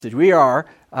We are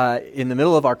in the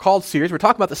middle of our called series. We're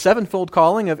talking about the sevenfold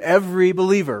calling of every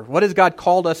believer. What has God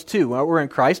called us to? Well, we're in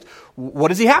Christ. What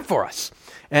does He have for us?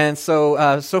 And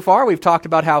so far we've talked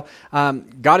about how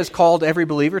God has called every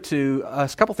believer to a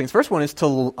couple things. First one is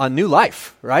to a new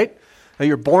life, right?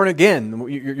 You're born again.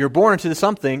 You're born into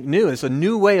something new. It's a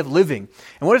new way of living.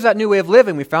 And what is that new way of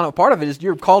living? We found out part of it is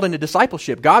you're called into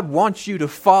discipleship. God wants you to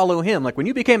follow Him. Like when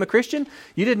you became a Christian,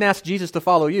 you didn't ask Jesus to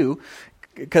follow you,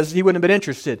 because He wouldn't have been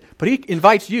interested. But He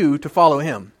invites you to follow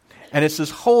Him. And it's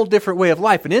this whole different way of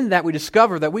life. And in that, we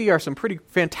discover that we are some pretty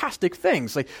fantastic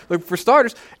things. Like for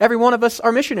starters, every one of us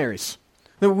are missionaries.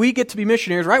 We get to be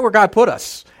missionaries right where God put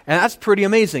us. And that's pretty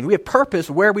amazing. We have purpose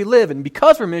where we live. And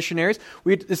because we're missionaries,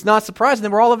 it's not surprising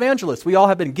that we're all evangelists. We all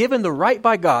have been given the right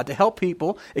by God to help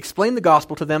people, explain the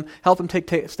gospel to them, help them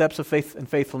take steps of faith and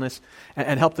faithfulness,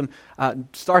 and help them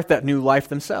start that new life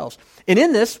themselves. And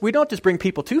in this, we don't just bring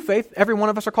people to faith. Every one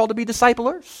of us are called to be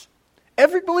disciplers.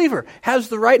 Every believer has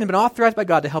the right and been authorized by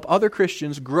God to help other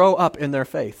Christians grow up in their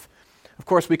faith. Of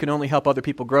course, we can only help other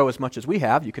people grow as much as we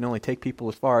have. You can only take people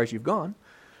as far as you've gone.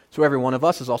 So every one of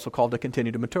us is also called to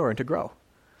continue to mature and to grow.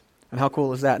 And how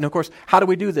cool is that? And of course, how do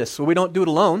we do this? Well, we don't do it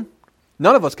alone.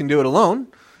 None of us can do it alone,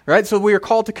 right? So we are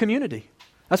called to community.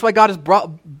 That's why God has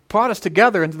brought us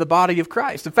together into the body of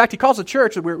Christ. In fact, He calls the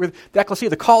church, we're the ecclesia,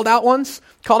 the called out ones,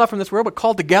 called out from this world, but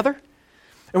called together.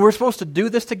 And we're supposed to do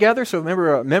this together. So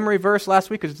remember a memory verse last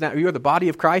week, is you are the body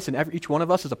of Christ, and each one of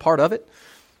us is a part of it.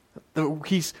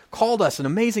 He's called us in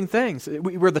amazing things.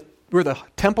 We're the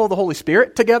temple of the Holy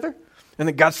Spirit together. And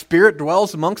that God's Spirit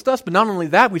dwells amongst us. But not only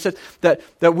that, we said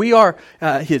that we are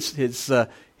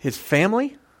His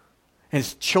family and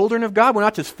His children of God. We're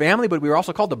not just family, but we are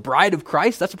also called the bride of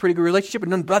Christ. That's a pretty good relationship.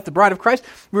 And not the bride of Christ,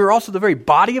 we are also the very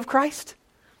body of Christ.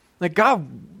 Like God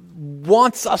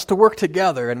wants us to work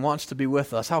together and wants to be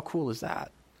with us. How cool is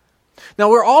that? Now,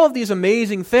 we're all of these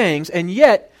amazing things, and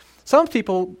yet some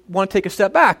people want to take a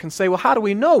step back and say, well, how do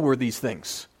we know we're these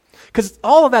things? Because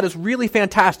all of that is really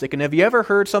fantastic. And have you ever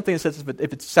heard something that says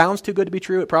if it sounds too good to be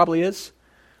true, it probably is?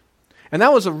 And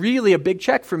that was really a big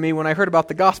check for me when I heard about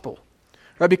the gospel.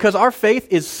 Right? Because our faith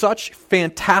is such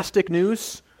fantastic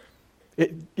news,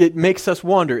 it makes us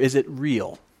wonder, is it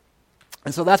real?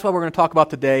 And so that's what we're going to talk about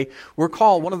today.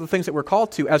 One of the things that we're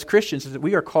called to as Christians is that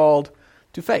we are called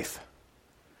to faith.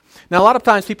 Now, a lot of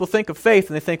times people think of faith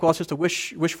and they think, well, it's just a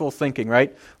wishful thinking,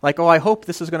 right? Like, oh, I hope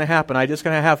this is going to happen. I'm just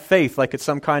going to have faith like it's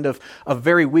some kind of a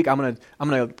very weak, I'm going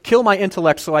to kill my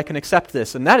intellect so I can accept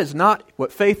this. And that is not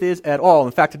what faith is at all.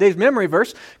 In fact, today's memory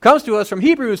verse comes to us from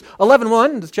Hebrews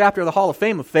 11:1, this chapter of the Hall of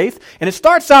Fame of Faith. And it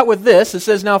starts out with this. It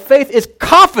says, now faith is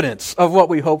confidence of what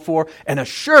we hope for and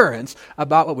assurance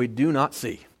about what we do not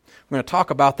see. We're going to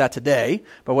talk about that today,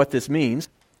 about what this means.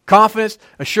 Confidence,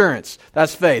 assurance,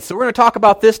 that's faith. So we're going to talk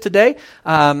about this today.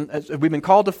 We've been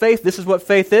called to faith. This is what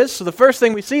faith is. So the first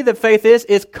thing we see that faith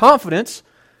is confidence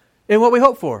in what we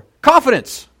hope for.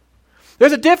 Confidence.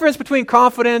 There's a difference between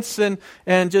confidence and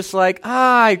just like,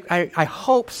 I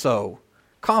hope so.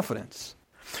 Confidence.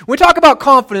 When we talk about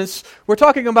confidence, we're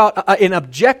talking about an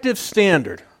objective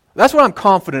standard. That's what I'm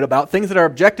confident about, things that are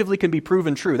objectively can be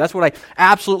proven true. That's what I'm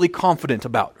absolutely confident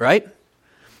about, right?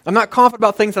 I'm not confident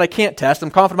about things that I can't test. I'm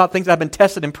confident about things that have been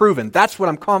tested and proven. That's what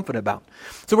I'm confident about.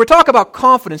 So we're talking about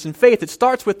confidence in faith. It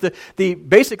starts with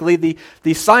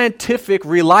the scientific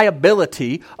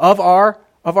reliability of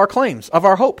our claims, of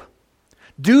our hope.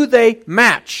 Do they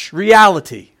match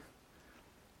reality?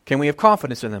 Can we have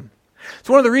confidence in them? It's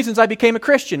one of the reasons I became a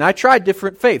Christian. I tried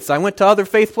different faiths. I went to other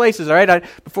faith places, all right,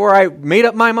 before I made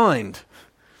up my mind.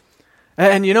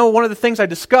 And you know, one of the things I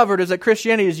discovered is that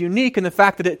Christianity is unique in the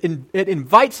fact that it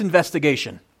invites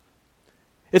investigation.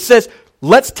 It says,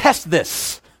 let's test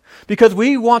this, because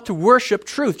we want to worship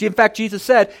truth. In fact, Jesus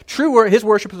said, His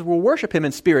worshipers will worship Him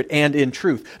in spirit and in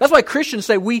truth. That's why Christians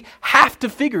say we have to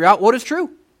figure out what is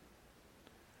true.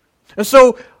 And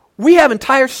so we have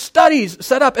entire studies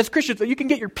set up as Christians that you can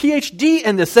get your PhD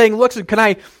in this, saying, look, can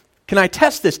I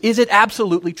test this? Is it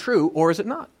absolutely true or is it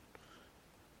not?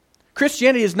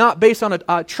 Christianity is not based on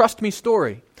a trust me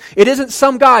story. It isn't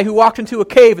some guy who walked into a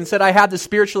cave and said, I had this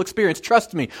spiritual experience,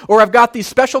 trust me. Or I've got these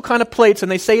special kind of plates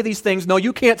and they say these things. No,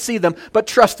 you can't see them, but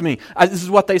trust me. This is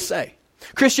what they say.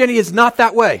 Christianity is not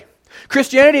that way.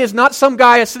 Christianity is not some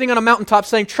guy sitting on a mountaintop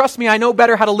saying, trust me, I know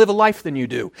better how to live a life than you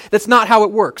do. That's not how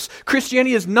it works.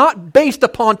 Christianity is not based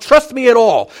upon trust me at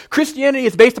all. Christianity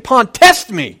is based upon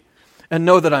test me and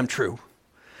know that I'm true.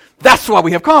 That's why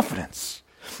we have confidence.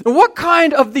 And what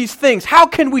kind of these things? How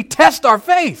can we test our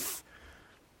faith?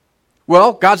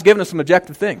 Well, God's given us some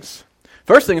objective things.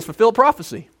 First thing is fulfill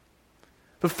prophecy.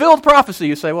 Fulfilled prophecy.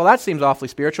 You say, well, that seems awfully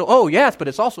spiritual. Oh, yes, but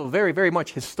it's also very, very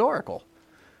much historical.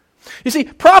 You see,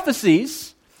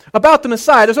 prophecies about the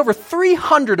Messiah, there's over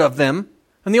 300 of them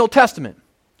in the Old Testament.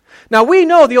 Now, we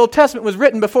know the Old Testament was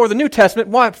written before the New Testament.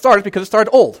 Why it started? Because it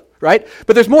started old, right?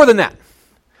 But there's more than that.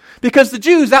 Because the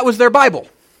Jews, that was their Bible.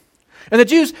 And the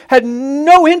Jews had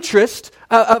no interest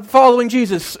of following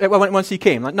Jesus once he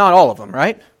came. Not all of them,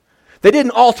 right? They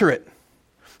didn't alter it.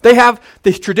 They have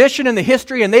the tradition and the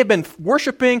history, and they've been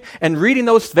worshiping and reading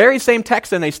those very same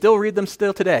texts, and they still read them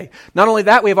still today. Not only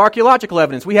that, we have archaeological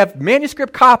evidence. We have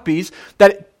manuscript copies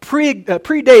that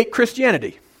predate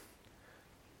Christianity.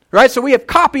 Right? So we have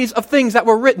copies of things that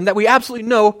were written that we absolutely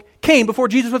know came before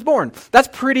Jesus was born. That's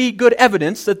pretty good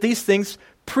evidence that these things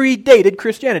predated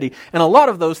Christianity. And a lot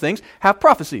of those things have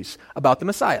prophecies about the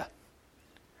Messiah.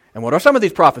 And what are some of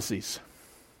these prophecies?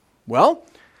 Well,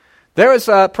 there is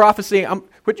a prophecy.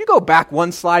 Would you go back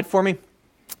one slide for me?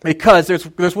 Because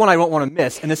there's one I don't want to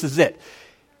miss, and this is it.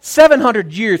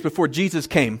 700 years before Jesus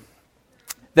came,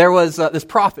 there was this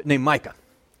prophet named Micah.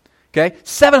 Okay?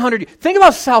 700 years. Think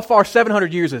about how far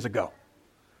 700 years is ago.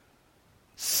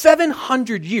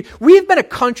 700 years. We've been a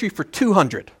country for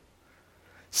 200.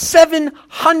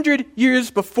 700 years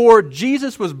before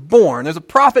Jesus was born, there's a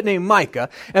prophet named Micah,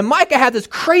 and Micah had this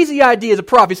crazy idea as a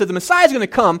prophet. He said the Messiah is going to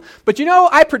come, but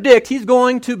I predict he's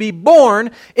going to be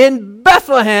born in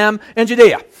Bethlehem in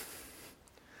Judea.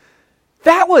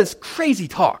 That was crazy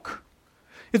talk.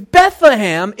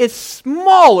 Bethlehem is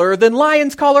smaller than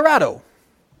Lyons, Colorado.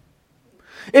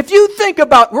 If you think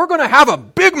about, we're going to have a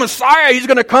big Messiah, he's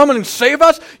going to come and save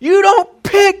us, you don't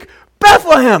pick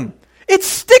Bethlehem.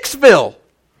 It's Sticksville.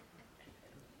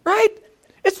 Right?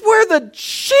 It's where the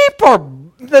sheep are,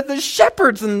 the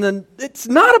shepherds, and it's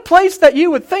not a place that you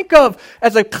would think of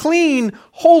as a clean,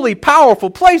 holy,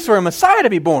 powerful place for a Messiah to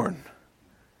be born.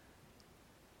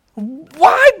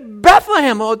 Why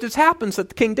Bethlehem? Well, it just happens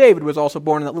that King David was also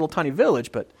born in that little tiny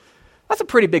village, but that's a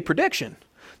pretty big prediction.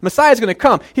 Messiah is going to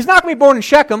come. He's not going to be born in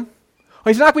Shechem, or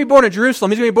he's not going to be born in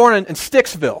Jerusalem. He's going to be born in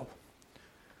Sticksville.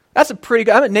 That's a pretty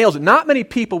good, it nails it. Not many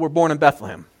people were born in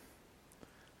Bethlehem.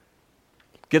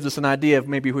 Gives us an idea of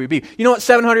maybe who he'd be. You know what?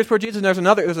 700 years before Jesus,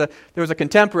 there was a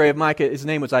contemporary of Micah. His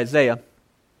name was Isaiah,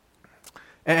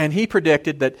 and he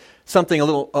predicted that something a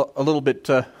little bit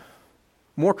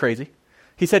more crazy.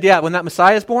 He said, "Yeah, when that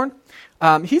Messiah is born,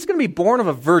 he's going to be born of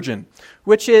a virgin,"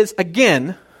 which is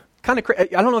again kind of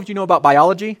crazy. I don't know if you know about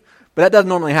biology, but that doesn't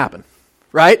normally happen,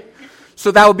 right? So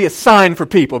that would be a sign for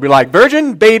people. Be like,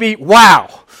 virgin, baby, wow,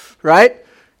 right?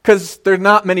 Because there's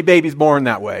not many babies born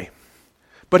that way.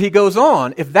 But he goes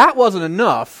on, if that wasn't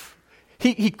enough,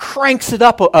 he cranks it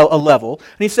up a level,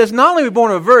 and he says, not only will he be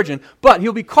born of a virgin, but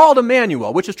he'll be called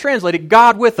Emmanuel, which is translated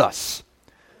God with us.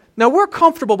 Now, we're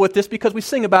comfortable with this because we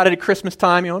sing about it at Christmas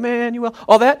time, Emmanuel,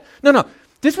 all that. No.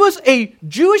 This was a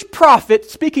Jewish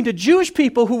prophet speaking to Jewish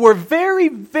people who were very,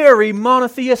 very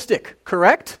monotheistic,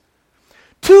 correct?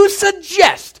 To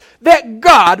suggest that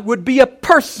God would be a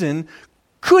person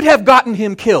could have gotten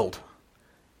him killed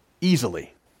easily.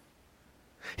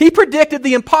 He predicted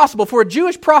the impossible. For a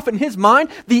Jewish prophet in his mind,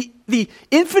 the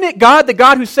infinite God, the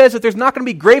God who says that there's not going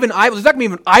to be graven idols, there's not going to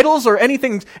be even idols or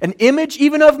anything, an image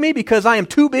even of me because I am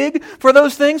too big for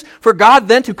those things, for God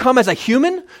then to come as a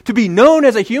human, to be known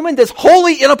as a human, this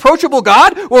holy, inapproachable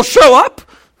God will show up?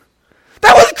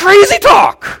 That was crazy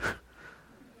talk!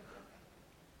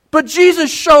 But Jesus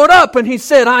showed up and he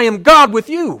said, I am God with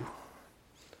you.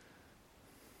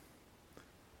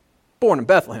 Born in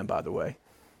Bethlehem, by the way.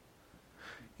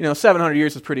 700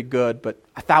 years is pretty good, but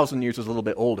 1,000 years is a little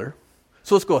bit older.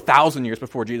 So let's go 1,000 years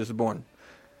before Jesus was born.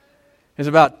 It's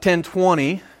about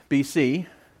 1020 BC.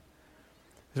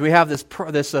 We have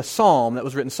this psalm that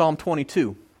was written, Psalm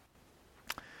 22.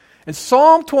 And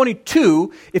Psalm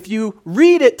 22, if you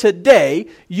read it today,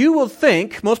 you will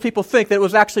think, most people think that it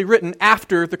was actually written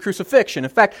after the crucifixion. In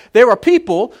fact, there are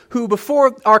people who,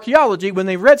 before archaeology, when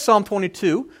they read Psalm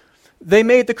 22, they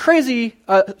made the crazy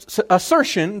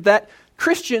assertion that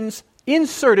Christians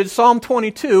inserted Psalm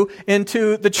 22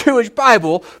 into the Jewish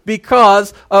Bible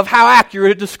because of how accurate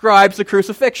it describes the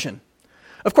crucifixion.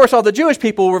 Of course, all the Jewish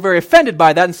people were very offended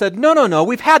by that and said, no,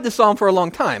 we've had this psalm for a long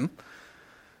time.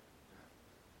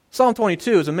 Psalm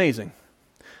 22 is amazing.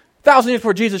 1,000 years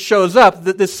before Jesus shows up,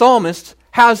 this psalmist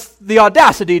has the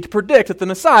audacity to predict that the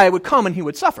Messiah would come and he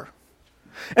would suffer.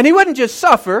 And he wouldn't just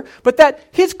suffer, but that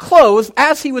his clothes,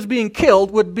 as he was being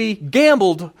killed, would be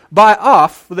gambled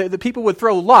off. The people would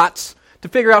throw lots to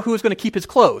figure out who was going to keep his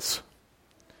clothes.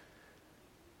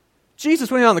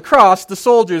 Jesus went on the cross, the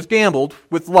soldiers gambled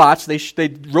with lots. They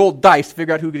rolled dice to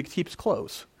figure out who could keep his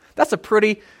clothes. That's a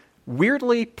pretty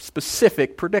weirdly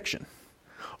specific prediction.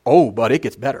 Oh, but it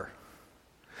gets better.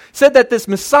 Said that this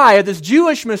Messiah, this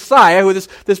Jewish Messiah, who this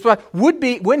would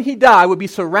be, when he died, would be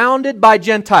surrounded by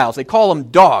Gentiles. They call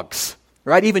them dogs,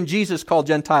 right? Even Jesus called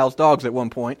Gentiles dogs at one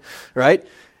point, right?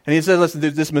 And he said, listen,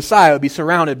 this Messiah would be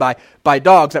surrounded by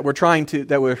dogs that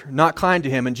were not kind to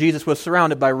him, and Jesus was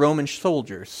surrounded by Roman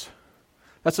soldiers.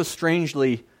 That's a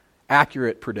strangely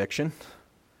accurate prediction.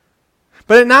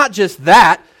 But not just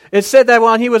that. It said that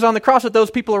while he was on the cross, that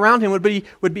those people around him would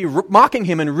be mocking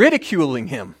him and ridiculing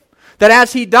him. That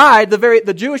as he died,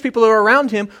 the Jewish people who were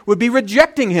around him would be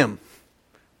rejecting him,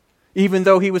 even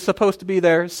though he was supposed to be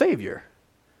their Savior.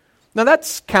 Now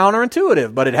that's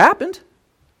counterintuitive, but it happened.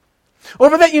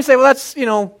 Over that you say, well, that's,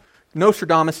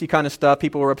 Nostradamus-y kind of stuff.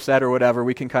 People were upset or whatever.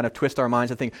 We can kind of twist our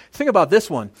minds and think about this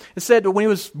one. It said that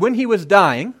when he was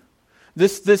dying,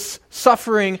 this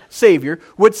suffering Savior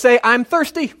would say, I'm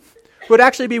thirsty. Would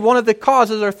actually be one of the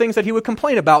causes or things that he would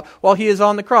complain about while he is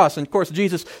on the cross. And of course,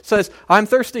 Jesus says, I'm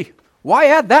thirsty. Why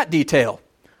add that detail?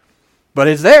 But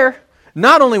it's there.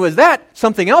 Not only was that,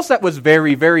 something else that was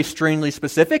very, very strangely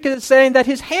specific is saying that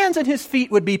his hands and his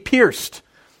feet would be pierced.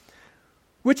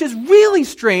 Which is really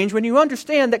strange when you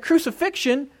understand that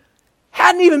crucifixion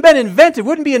hadn't even been invented,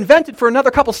 wouldn't be invented for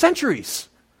another couple centuries.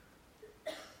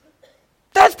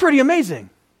 That's pretty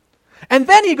amazing. And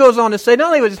then he goes on to say, not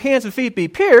only would his hands and feet be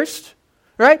pierced,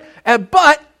 right,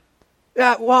 but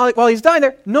while he's dying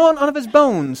there, none of his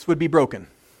bones would be broken.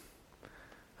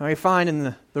 Now you find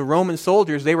in the Roman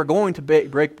soldiers, they were going to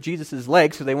break Jesus'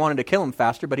 legs because they wanted to kill him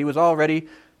faster, but he was already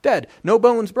dead. No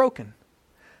bones broken.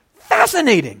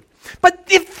 Fascinating. But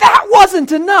if that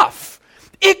wasn't enough,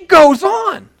 it goes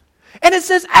on. And it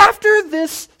says, after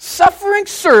this suffering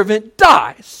servant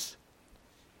dies,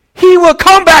 he will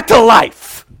come back to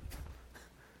life.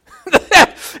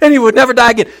 And he would never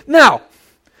die again. Now,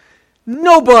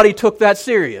 nobody took that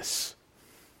serious.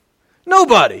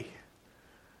 Nobody.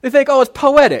 They think, oh, it's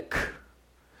poetic.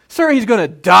 Sir, he's going to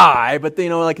die, but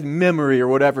like his memory or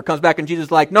whatever comes back, and Jesus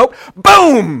is like, nope,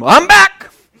 boom, I'm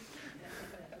back.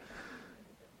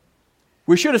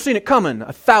 We should have seen it coming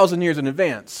 1,000 years in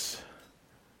advance.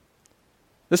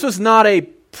 This was not a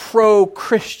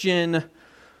pro-Christian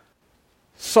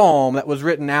psalm that was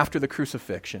written after the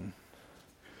crucifixion.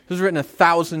 It was written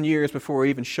 1,000 years before he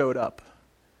even showed up.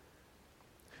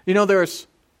 There's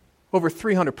over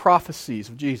 300 prophecies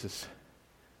of Jesus.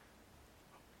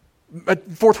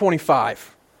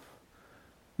 425.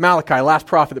 Malachi, last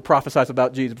prophet that prophesies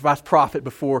about Jesus, last prophet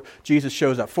before Jesus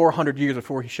shows up, 400 years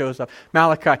before he shows up.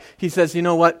 Malachi, he says, you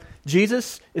know what?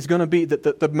 Jesus is going to be,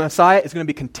 the Messiah is going to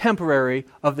be contemporary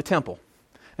of the temple.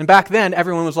 And back then,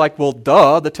 everyone was like, well,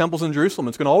 duh, the temple's in Jerusalem.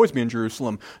 It's going to always be in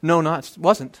Jerusalem. No, it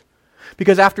wasn't.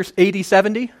 Because after AD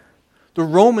 70, the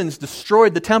Romans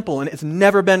destroyed the temple and it's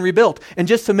never been rebuilt. And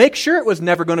just to make sure it was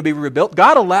never going to be rebuilt,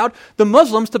 God allowed the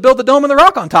Muslims to build the Dome of the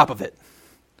Rock on top of it.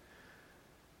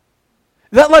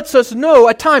 That lets us know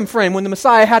a time frame when the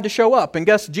Messiah had to show up. And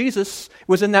guess Jesus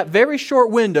was in that very short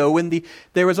window when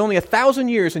there was only 1,000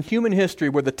 years in human history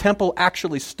where the temple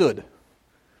actually stood.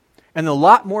 And a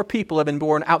lot more people have been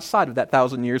born outside of that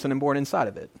 1,000 years than have been born inside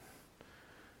of it.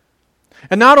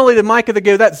 And not only did Micah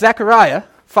give that, Zechariah,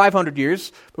 500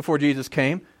 years before Jesus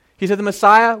came, he said the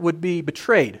Messiah would be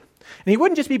betrayed. And he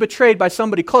wouldn't just be betrayed by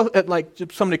somebody close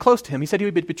to him. He said he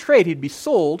would be betrayed, he'd be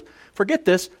sold, forget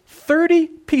this, 30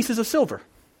 pieces of silver.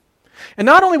 And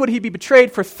not only would he be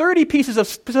betrayed for 30 pieces of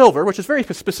silver, which is very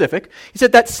specific, he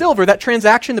said that silver, that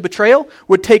transaction, the betrayal,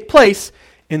 would take place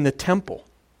in the temple.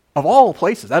 Of all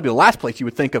places, that would be the last place you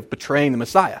would think of betraying the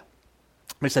Messiah.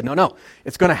 But he said, no,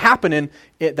 it's going to happen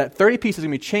that 30 pieces are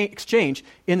going to be exchanged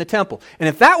in the temple. And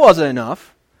if that wasn't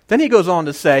enough, then he goes on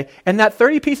to say, and that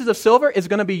 30 pieces of silver is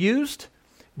going to be used,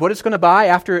 what it's going to buy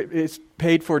after it's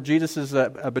paid for Jesus'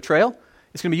 betrayal,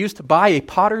 it's going to be used to buy a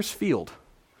potter's field.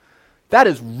 That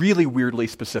is really weirdly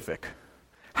specific.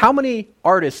 How many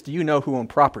artists do you know who own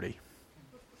property?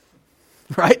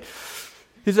 Right?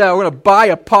 He said, we're going to buy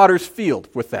a potter's field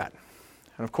with that.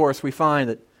 And of course, we find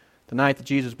that the night that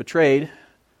Jesus betrayed,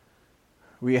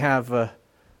 we have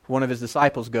one of his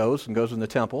disciples goes in the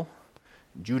temple,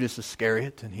 Judas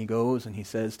Iscariot, and he goes and he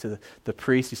says to the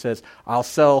priest, he says, I'll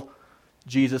sell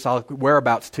Jesus'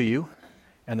 whereabouts to you,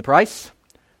 and the price?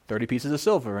 30 pieces of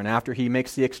silver. And after he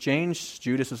makes the exchange,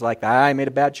 Judas is like, I made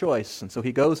a bad choice. And so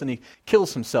he goes and he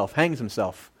kills himself, hangs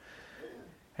himself.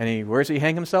 And where does he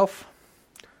hang himself?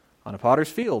 On a potter's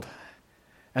field.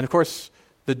 And of course,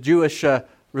 the Jewish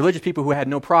religious people who had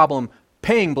no problem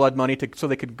paying blood money so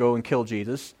they could go and kill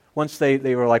Jesus, once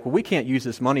they were like, well, we can't use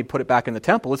this money, put it back in the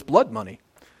temple, it's blood money.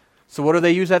 So what do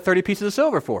they use that 30 pieces of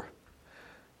silver for?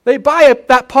 They buy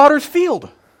that potter's field.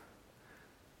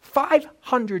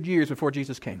 500 years before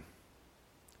Jesus came.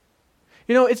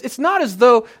 You know, it's not as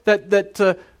though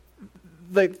that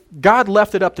God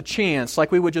left it up to chance,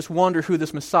 like we would just wonder who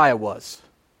this Messiah was.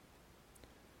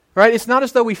 Right? It's not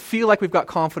as though we feel like we've got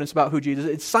confidence about who Jesus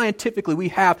is. It's scientifically, we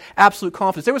have absolute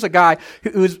confidence. There was a guy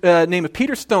who was named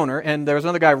Peter Stoner, and there was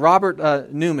another guy,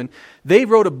 Robert Newman. They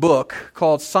wrote a book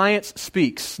called Science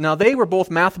Speaks. Now, they were both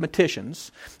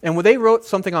mathematicians, and when they wrote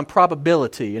something on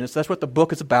probability, and that's what the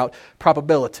book is about,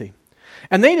 probability.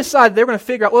 And they decided they were going to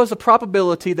figure out what was the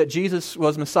probability that Jesus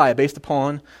was Messiah based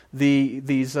upon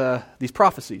these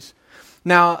prophecies.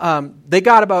 Now, they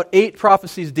got about 8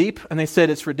 prophecies deep, and they said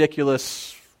it's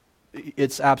ridiculous.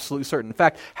 It's absolutely certain. In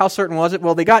fact, how certain was it?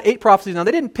 Well, they got 8 prophecies. Now,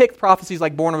 they didn't pick prophecies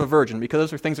like born of a virgin, because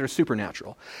those are things that are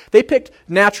supernatural. They picked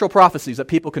natural prophecies that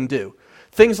people can do.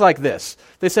 Things like this.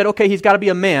 They said, okay, he's got to be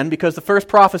a man, because the first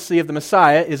prophecy of the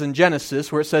Messiah is in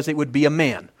Genesis, where it says it would be a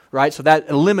man. Right? So that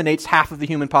eliminates half of the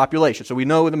human population. So we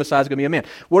know the Messiah is going to be a man.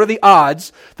 What are the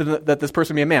odds that this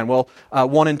person be a man? Well,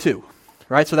 1 in 2.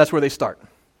 Right? So that's where they start.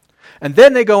 And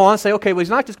then they go on and say, okay, well, he's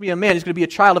not just going to be a man, he's going to be a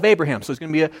child of Abraham. So he's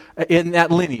going to be in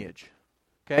that lineage.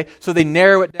 Okay? So they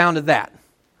narrow it down to that.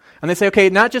 And they say, okay,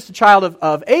 not just a child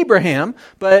of Abraham,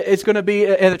 but it's going to be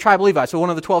in the tribe of Levi. So one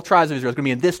of the 12 tribes of Israel is going to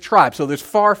be in this tribe. So there's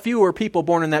far fewer people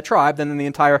born in that tribe than in the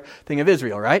entire thing of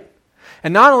Israel, right?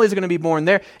 And not only is he going to be born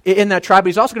there in that tribe, but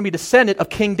he's also going to be a descendant of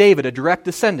King David, a direct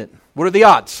descendant. What are the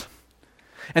odds?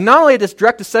 And not only this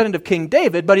direct descendant of King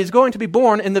David, but he's going to be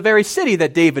born in the very city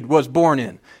that David was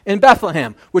born in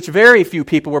Bethlehem, which very few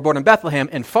people were born in Bethlehem,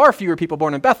 and far fewer people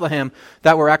born in Bethlehem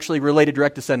that were actually related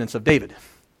direct descendants of David.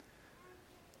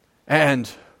 And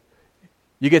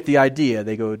you get the idea.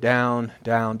 They go down,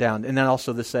 down, down. And then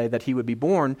also they say that he would be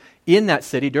born in that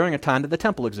city during a time that the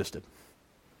temple existed.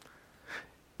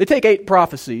 They take 8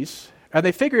 prophecies, and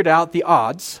they figured out the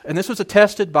odds, and this was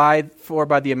attested by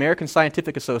the American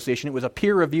Scientific Association. It was a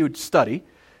peer-reviewed study.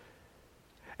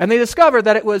 And they discovered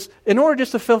that it was, in order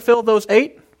just to fulfill those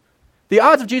 8, the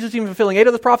odds of Jesus even fulfilling 8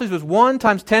 of the prophecies was 1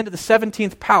 times 10 to the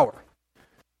 17th power.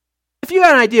 If you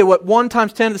got an idea what 1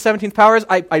 times 10 to the 17th power is,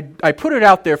 I put it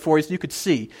out there for you so you could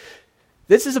see.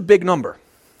 This is a big number.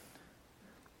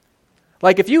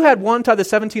 Like if you had 1 to the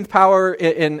 17th power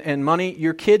in money,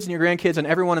 your kids and your grandkids and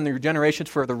everyone in their generations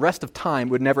for the rest of time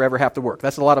would never ever have to work.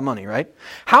 That's a lot of money, right?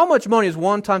 How much money is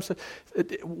 1 times,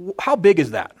 how big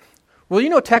is that? Well, you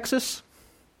know Texas?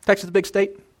 Texas is a big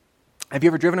state. Have you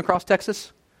ever driven across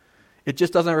Texas? It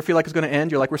just doesn't ever feel like it's going to end.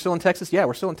 You're like, we're still in Texas? Yeah,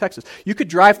 we're still in Texas. You could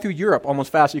drive through Europe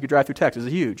almost faster than you could drive through Texas.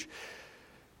 It's huge.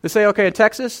 They say, okay, in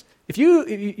Texas, if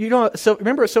you don't, so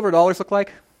remember what silver dollars look like?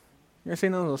 You ever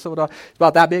seen those silver dollars? It's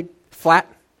about that big. Flat.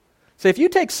 So if you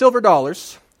take silver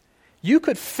dollars, you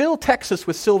could fill Texas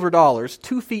with silver dollars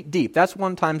 2 feet deep. That's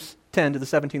 1 times 10 to the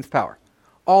 17th power.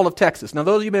 All of Texas. Now,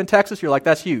 those of you who've been in Texas, you're like,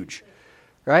 that's huge.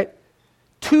 Right?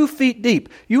 2 feet deep.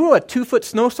 You know what a 2-foot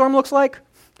snowstorm looks like?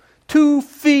 2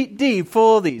 feet deep,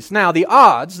 full of these. Now, the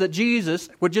odds that Jesus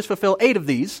would just fulfill 8 of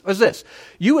these is this.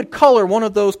 You would color one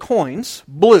of those coins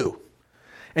blue.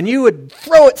 And you would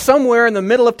throw it somewhere in the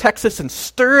middle of Texas and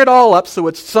stir it all up so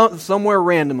it's somewhere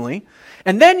randomly.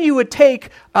 And then you would take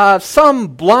some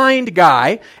blind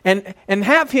guy and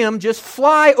have him just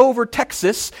fly over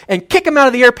Texas and kick him out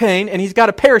of the airplane, and he's got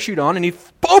a parachute on, and he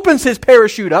opens his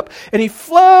parachute up, and he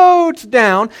floats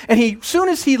down, and as soon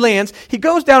as he lands, he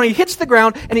goes down, and he hits the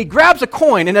ground, and he grabs a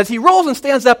coin, and as he rolls and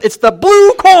stands up, it's the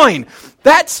blue coin.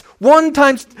 That's 1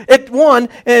 times 1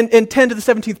 and 10 to the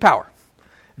 17th power.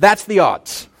 That's the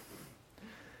odds.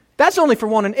 That's only for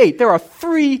 1 in 8. There are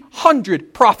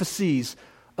 300 prophecies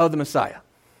of the Messiah.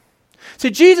 See,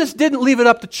 Jesus didn't leave it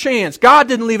up to chance. God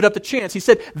didn't leave it up to chance. He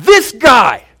said, this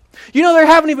guy. You know, there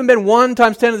haven't even been 1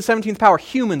 times 10 to the 17th power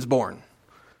humans born.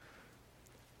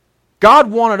 God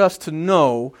wanted us to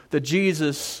know that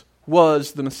Jesus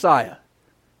was the Messiah.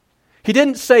 He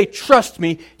didn't say, trust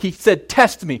me. He said,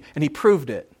 test me. And he proved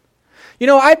it. You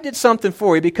know, I did something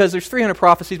for you because there's 300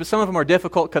 prophecies, but some of them are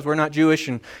difficult because we're not Jewish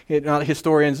and not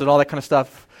historians and all that kind of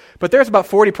stuff. But there's about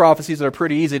 40 prophecies that are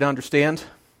pretty easy to understand.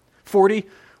 40,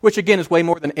 which again is way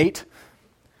more than 8.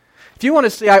 If you want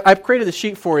to see, I've created a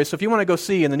sheet for you, so if you want to go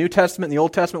see in the New Testament and the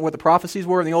Old Testament what the prophecies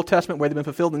were in the Old Testament, where they've been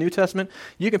fulfilled in the New Testament,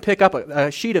 you can pick up a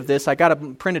sheet of this. I got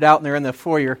them printed out and they're in the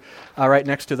foyer right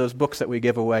next to those books that we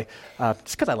give away.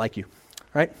 Just because I like you,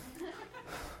 right?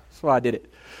 That's why I did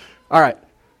it. All right.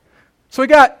 So we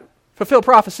got fulfilled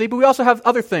prophecy, but we also have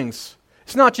other things.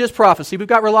 It's not just prophecy. We've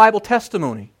got reliable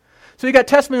testimony. So you got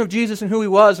testimony of Jesus and who he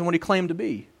was and what he claimed to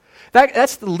be.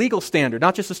 That's the legal standard,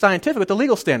 not just the scientific, but the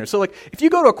legal standard. So like if you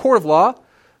go to a court of law,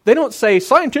 they don't say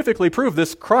scientifically prove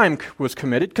this crime was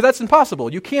committed, because that's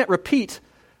impossible. You can't repeat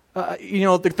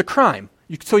the crime,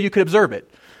 so you could observe it.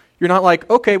 You're not like,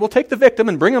 okay, we'll take the victim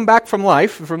and bring him back from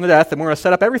life, from the death, and we're going to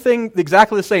set up everything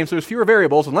exactly the same, so there's fewer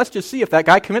variables, and let's just see if that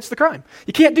guy commits the crime.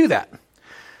 You can't do that.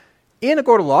 In a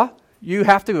court of law, you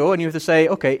have to go and you have to say,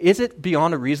 okay, is it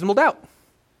beyond a reasonable doubt?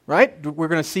 Right? We're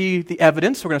going to see the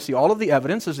evidence. We're going to see all of the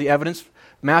evidence. Does the evidence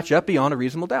match up beyond a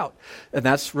reasonable doubt? And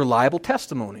that's reliable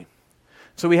testimony.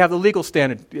 So we have the legal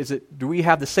standard. Do we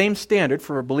have the same standard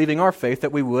for believing our faith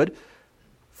that we would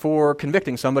for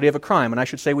convicting somebody of a crime? And I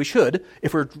should say we should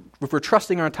if we're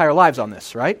trusting our entire lives on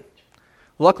this, right?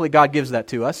 Luckily, God gives that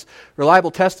to us.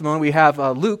 Reliable testimony, we have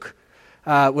Luke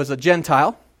was a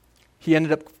Gentile. He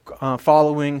ended up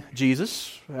following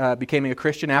Jesus, becoming a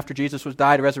Christian after Jesus was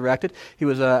died and resurrected. He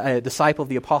was a disciple of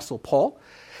the Apostle Paul.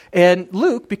 And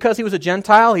Luke, because he was a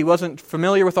Gentile, he wasn't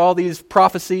familiar with all these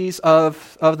prophecies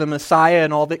of the Messiah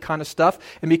and all that kind of stuff.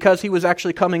 And because he was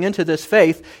actually coming into this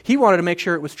faith, he wanted to make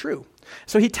sure it was true.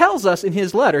 So he tells us in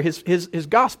his letter, his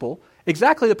gospel,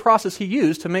 exactly the process he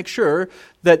used to make sure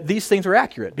that these things were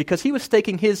accurate, because he was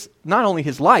staking not only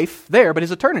his life there, but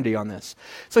his eternity on this.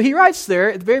 So he writes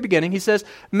there at the very beginning, he says,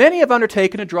 "Many have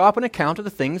undertaken to draw up an account of the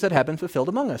things that have been fulfilled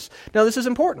among us." Now this is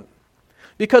important,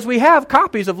 because we have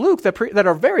copies of Luke that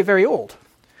are very, very old.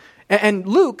 And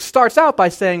Luke starts out by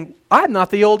saying, I'm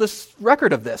not the oldest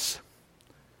record of this.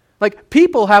 Like,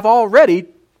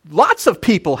 lots of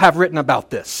people have written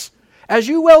about this, as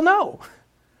you well know.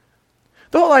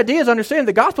 The whole idea is understanding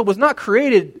the gospel was not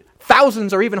created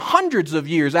thousands or even hundreds of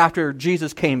years after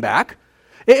Jesus came back.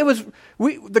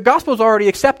 The gospel was already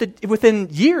accepted within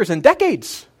years and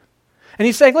decades. And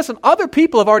he's saying, listen, other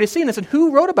people have already seen this, and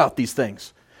who wrote about these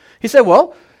things? He said,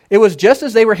 well, it was just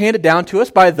as they were handed down to us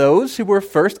by those who were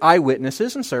first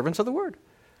eyewitnesses and servants of the word.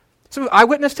 So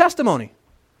eyewitness testimony.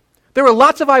 There were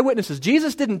lots of eyewitnesses.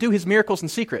 Jesus didn't do his miracles in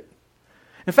secret.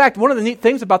 In fact, one of the neat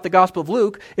things about the Gospel of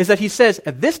Luke is that he says,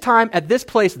 at this time, at this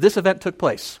place, this event took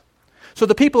place. So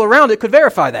the people around it could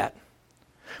verify that.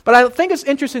 But I think it's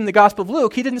interesting in the Gospel of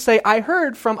Luke, he didn't say, I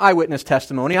heard from eyewitness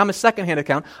testimony, I'm a secondhand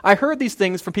account. I heard these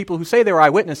things from people who say they were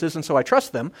eyewitnesses, and so I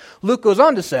trust them. Luke goes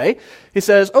on to say, he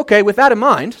says, okay, with that in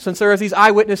mind, since there are these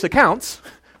eyewitness accounts,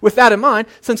 with that in mind,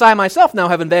 since I myself now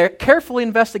have carefully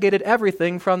investigated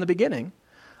everything from the beginning,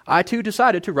 I too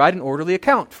decided to write an orderly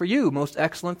account for you, most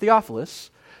excellent Theophilus,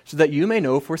 so that you may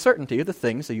know for certainty the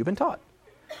things that you've been taught.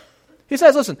 He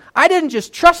says, listen, I didn't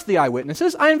just trust the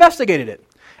eyewitnesses, I investigated it.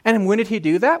 And when did he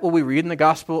do that? Well, we read in the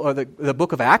Gospel, or the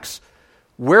book of Acts,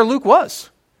 where Luke was.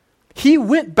 He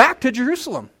went back to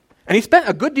Jerusalem, and he spent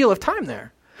a good deal of time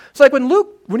there. So like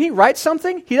when he writes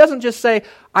something, he doesn't just say,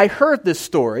 I heard this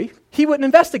story. He wouldn't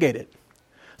investigate it.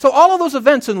 So all of those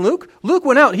events in Luke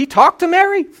went out. He talked to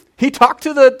Mary. He talked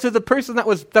to the person that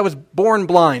was born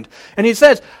blind. And he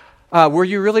says, were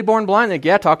you really born blind? Like,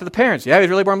 yeah, talk to the parents. Yeah, he was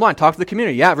really born blind. Talk to the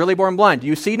community. Yeah, really born blind. Do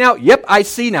you see now? Yep, I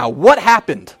see now. What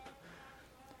happened?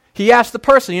 He asks the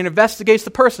person. He investigates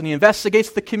the person. He investigates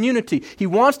the community. He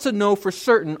wants to know for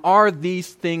certain, are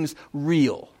these things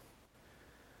real?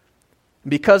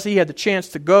 Because he had the chance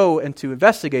to go and to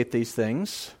investigate these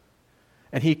things,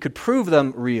 and he could prove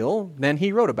them real, then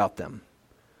he wrote about them.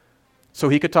 So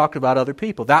he could talk about other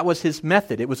people. That was his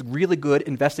method. It was really good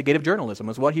investigative journalism,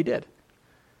 was what he did.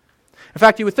 In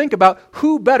fact, you would think about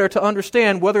who better to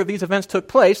understand whether these events took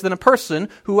place than a person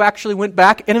who actually went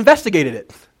back and investigated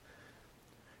it,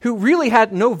 who really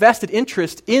had no vested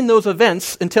interest in those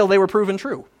events until they were proven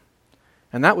true.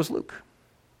 And that was Luke.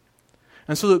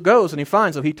 And so Luke goes and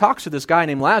he talks to this guy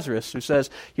named Lazarus who says,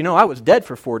 I was dead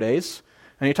for 4 days.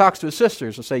 And he talks to his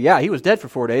sisters and say, yeah, he was dead for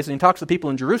 4 days. And he talks to the people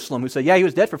in Jerusalem who say, yeah, he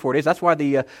was dead for 4 days. That's why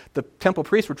the temple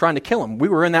priests were trying to kill him. We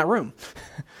were in that room.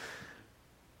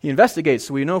 He investigates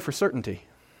so we know for certainty.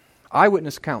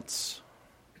 Eyewitness accounts.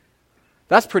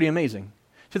 That's pretty amazing.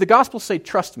 See, the Gospels say,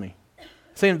 trust me.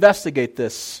 They investigate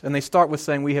this. And they start with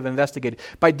saying, we have investigated.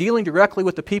 By dealing directly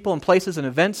with the people and places and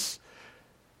events,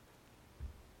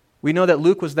 we know that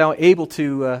Luke was now able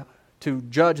to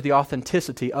judge the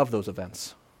authenticity of those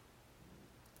events.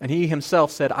 And he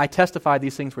himself said, I testify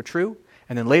these things were true.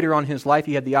 And then later on in his life,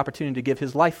 he had the opportunity to give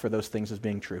his life for those things as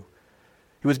being true.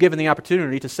 He was given the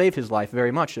opportunity to save his life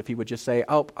very much if he would just say,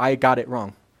 oh, I got it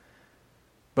wrong.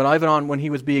 But even on when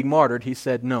he was being martyred, he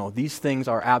said, no, these things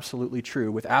are absolutely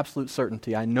true. With absolute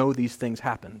certainty, I know these things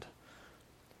happened.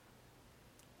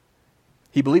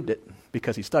 He believed it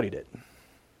because he studied it.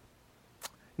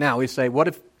 Now, we say, what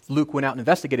if Luke went out and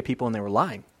investigated people and they were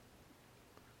lying?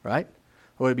 Right?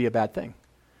 Or would it be a bad thing?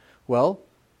 Well,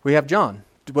 we have John.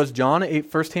 Was John a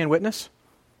first-hand witness?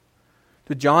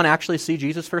 Did John actually see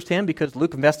Jesus firsthand? Because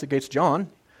Luke investigates John.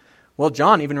 Well,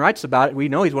 John even writes about it. We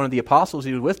know he's one of the apostles.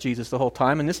 He was with Jesus the whole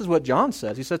time. And this is what John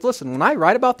says. He says, listen, when I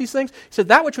write about these things, he said,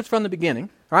 that which was from the beginning,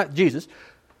 right, Jesus,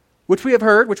 which we have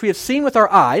heard, which we have seen with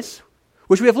our eyes,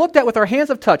 which we have looked at with our hands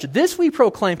have touched, this we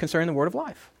proclaim concerning the word of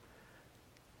life.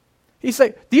 He's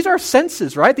like, these are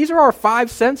senses, right? These are our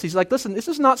 5 senses. He's like, listen, this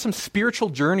is not some spiritual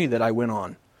journey that I went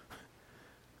on.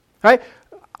 Right?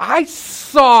 I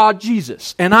saw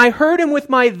Jesus, and I heard him with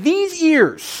these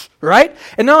ears, right?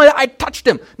 And not only that, I touched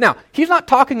him. Now, he's not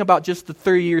talking about just the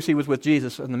 30 years he was with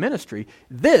Jesus in the ministry.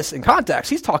 This, in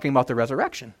context, he's talking about the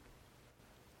resurrection.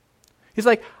 He's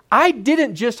like, I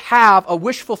didn't just have a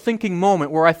wishful thinking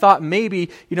moment where I thought maybe,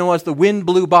 as the wind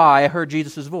blew by, I heard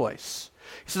Jesus' voice.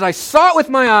 He says, I saw it with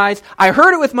my eyes, I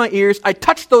heard it with my ears, I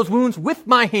touched those wounds with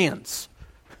my hands.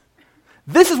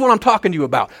 This is what I'm talking to you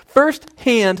about.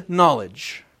 First-hand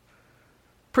knowledge.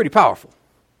 Pretty powerful.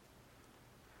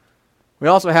 We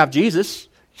also have Jesus.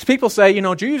 People say,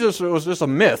 Jesus was just a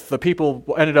myth. The people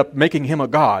ended up making him a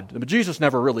god. But Jesus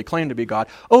never really claimed to be God.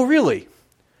 Oh, really?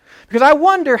 Because I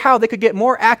wonder how they could get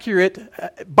more accurate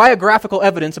biographical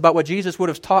evidence about what Jesus would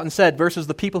have taught and said versus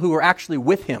the people who were actually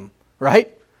with him,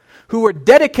 right? Who were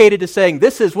dedicated to saying,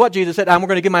 this is what Jesus said, and we're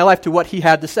going to give my life to what he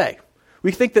had to say.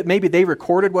 We think that maybe they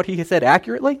recorded what he had said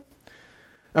accurately.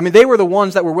 I mean, they were the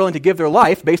ones that were willing to give their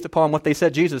life based upon what they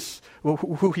said Jesus,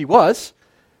 who he was.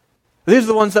 These are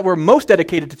the ones that were most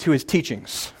dedicated to his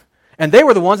teachings. And they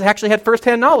were the ones that actually had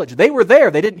firsthand knowledge. They were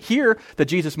there. They didn't hear that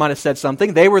Jesus might have said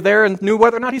something. They were there and knew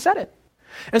whether or not he said it.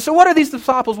 And so what are these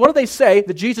disciples, what do they say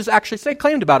that Jesus actually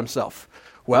claimed about himself?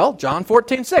 Well, John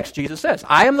 14:6, Jesus says,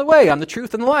 I am the way, I'm the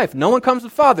truth, and the life. No one comes to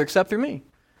the Father except through me.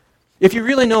 If you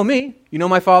really know me, you know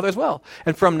my Father as well.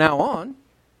 And from now on,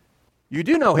 you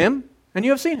do know him, and you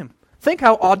have seen him. Think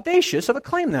how audacious of a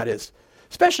claim that is,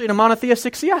 especially in a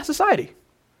monotheistic society.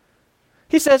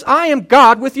 He says, I am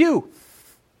God with you.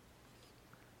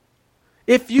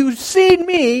 If you see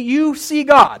me, you see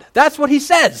God. That's what he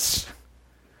says.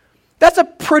 That's a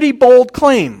pretty bold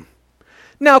claim.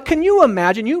 Now, can you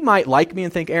imagine, you might like me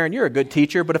and think, Aaron, you're a good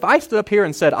teacher, but if I stood up here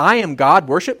and said, I am God,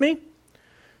 worship me,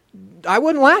 I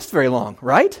wouldn't last very long,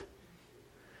 right?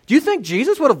 Do you think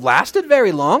Jesus would have lasted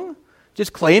very long,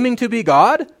 just claiming to be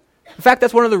God? In fact,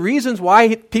 that's one of the reasons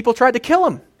why people tried to kill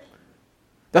him.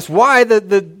 That's why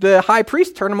the high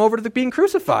priest turned him over to being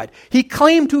crucified. He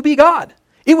claimed to be God.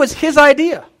 It was his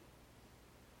idea.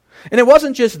 And it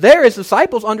wasn't just there, his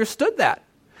disciples understood that.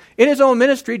 In his own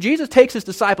ministry, Jesus takes his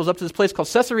disciples up to this place called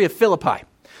Caesarea Philippi.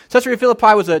 Caesarea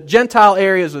Philippi was a Gentile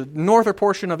area, it was a northern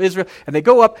portion of Israel, and they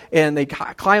go up and they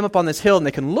climb up on this hill and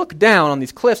they can look down on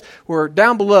these cliffs where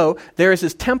down below there is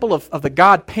this temple of the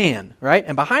god Pan, right?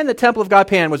 And behind the temple of god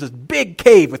Pan was this big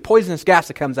cave with poisonous gas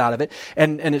that comes out of it,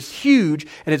 and it's huge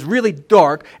and it's really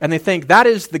dark, and they think that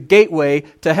is the gateway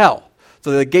to hell.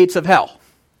 So the gates of hell.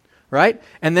 Right?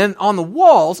 And then on the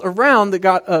walls around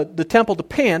the temple to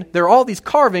Pan, there are all these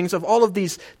carvings of all of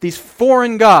these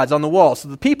foreign gods on the walls. So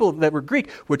the people that were Greek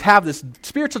would have this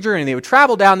spiritual journey. They would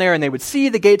travel down there and they would see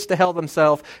the gates to hell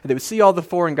themselves, and they would see all the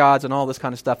foreign gods and all this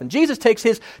kind of stuff. And Jesus takes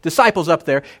his disciples up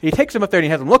there, and he takes them up there and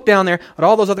he has them look down there at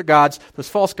all those other gods, those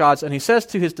false gods, and he says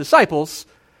to his disciples,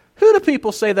 who do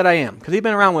people say that I am? Because he'd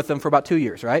been around with them for about 2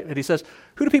 years, right? And he says,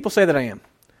 who do people say that I am?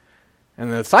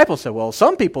 And the disciples said, well,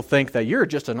 some people think that you're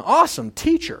just an awesome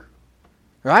teacher,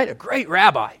 right? A great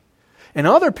rabbi. And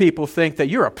other people think that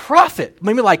you're a prophet,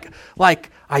 maybe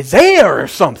like Isaiah or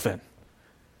something. And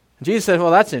Jesus said, well,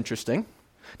 that's interesting.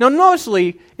 Now,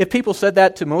 noticeably, if people said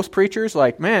that to most preachers,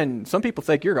 like, man, some people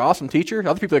think you're an awesome teacher.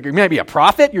 Other people think you may be a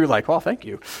prophet. You're like, well, thank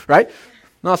you, right?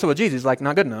 No, so with Jesus, he's like,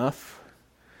 not good enough.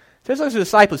 So the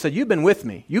disciples said, you've been with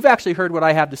me. You've actually heard what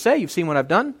I have to say. You've seen what I've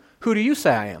done. Who do you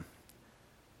say I am?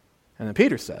 And then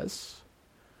Peter says,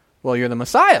 well, you're the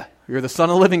Messiah. You're the Son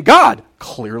of the living God,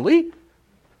 clearly.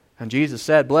 And Jesus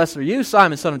said, blessed are you,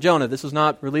 Simon, son of Jonah. This was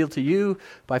not revealed to you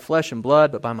by flesh and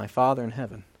blood, but by my Father in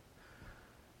heaven.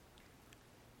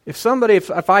 If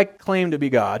I claim to be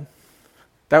God,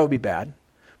 that would be bad.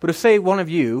 But if, say, one of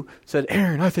you said,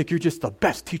 Aaron, I think you're just the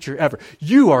best teacher ever.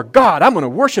 You are God. I'm going to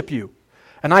worship you.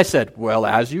 And I said, well,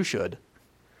 as you should.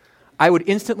 I would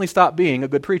instantly stop being a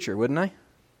good preacher, wouldn't I?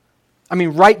 I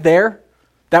mean, right there,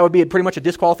 that would be pretty much a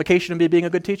disqualification of me being a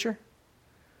good teacher.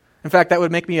 In fact, that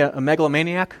would make me a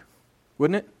megalomaniac,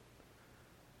 wouldn't it?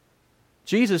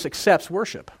 Jesus accepts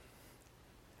worship.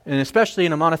 And especially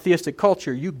in a monotheistic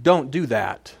culture, you don't do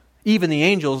that. Even the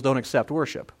angels don't accept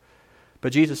worship.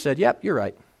 But Jesus said, yep, you're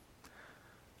right.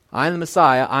 I am the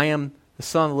Messiah. I am the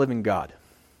Son of the living God.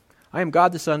 I am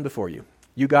God the Son before you.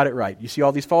 You got it right. You see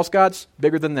all these false gods?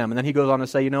 Bigger than them. And then he goes on to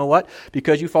say, you know what?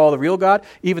 Because you follow the real God,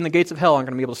 even the gates of hell aren't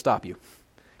going to be able to stop you.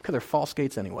 Because they're false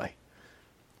gates anyway.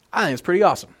 I think it's pretty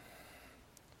awesome.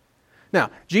 Now,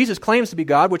 Jesus claims to be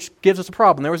God, which gives us a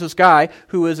problem. There was this guy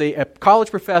who was a college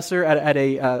professor at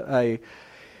a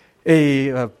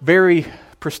very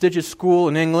prestigious school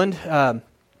in England,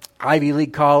 Ivy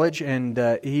League college, and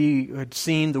he had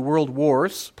seen the world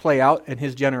wars play out in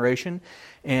his generation,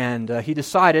 and he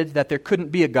decided that there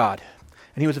couldn't be a God.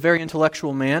 And he was a very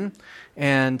intellectual man,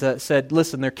 and said,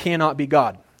 listen, there cannot be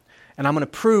God. And I'm going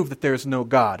to prove that there's no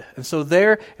God. And so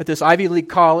there, at this Ivy League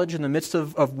college, in the midst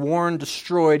of worn,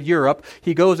 destroyed Europe,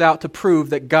 he goes out to prove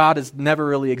that God has never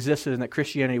really existed and that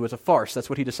Christianity was a farce. That's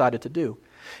what he decided to do.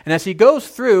 And as he goes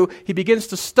through, he begins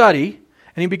to study,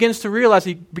 and he begins to realize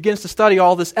he begins to study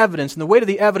all this evidence. And the weight of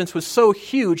the evidence was so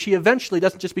huge, he eventually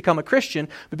doesn't just become a Christian,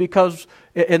 but becomes,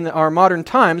 in our modern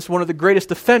times, one of the greatest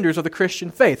defenders of the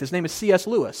Christian faith. His name is C.S.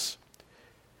 Lewis.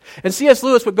 And C.S.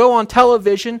 Lewis would go on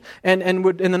television and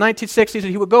would, in the 1960s,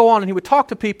 he would go on and he would talk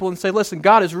to people and say, listen,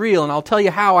 God is real, and I'll tell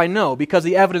you how I know, because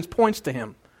the evidence points to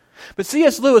him. But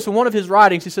C.S. Lewis, in one of his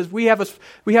writings, he says, we have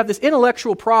this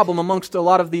intellectual problem amongst a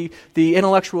lot of the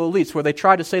intellectual elites where they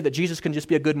try to say that Jesus can just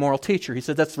be a good moral teacher. He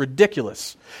says that's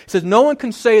ridiculous. He says no one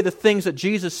can say the things that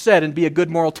Jesus said and be a good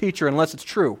moral teacher unless it's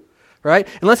true, right?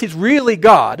 Unless he's really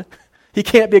God, he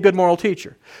can't be a good moral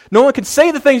teacher. No one can say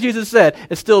the things Jesus said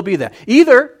and still be that.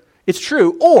 Either it's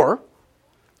true or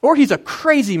he's a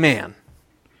crazy man.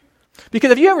 Because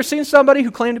have you ever seen somebody who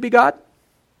claimed to be God?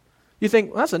 You think,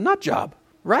 well, that's a nut job.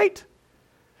 Right?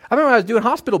 I remember when I was doing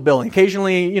hospital billing,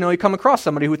 occasionally, you come across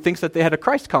somebody who thinks that they had a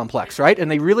Christ complex, right?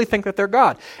 And they really think that they're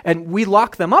God. And we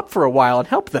lock them up for a while and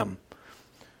help them.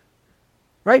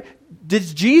 Right? Did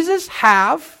Jesus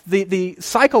have the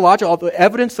psychological, the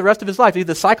evidence the rest of his life,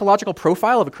 the psychological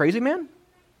profile of a crazy man?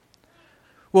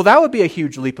 Well, that would be a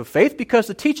huge leap of faith because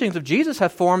the teachings of Jesus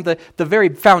have formed the very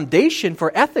foundation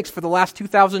for ethics for the last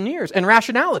 2,000 years and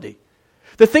rationality.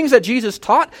 The things that Jesus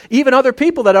taught, even other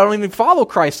people that don't even follow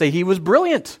Christ say he was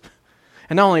brilliant.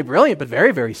 And not only brilliant, but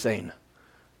very, very sane.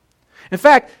 In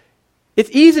fact, it's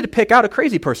easy to pick out a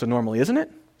crazy person normally, isn't it?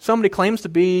 Somebody claims to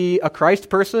be a Christ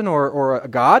person or a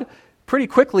God. Pretty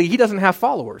quickly, he doesn't have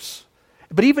followers.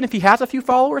 But even if he has a few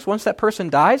followers, once that person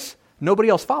dies, nobody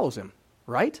else follows him,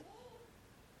 right?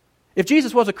 If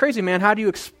Jesus was a crazy man, how do you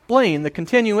explain the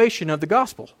continuation of the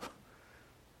gospel?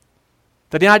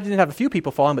 That he didn't have a few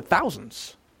people follow him, but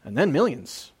thousands, and then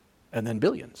millions, and then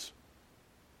billions.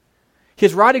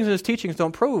 His writings and his teachings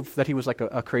don't prove that he was like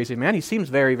a crazy man. He seems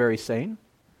very, very sane.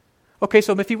 Okay,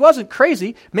 so if he wasn't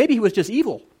crazy, maybe he was just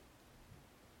evil.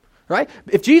 Right?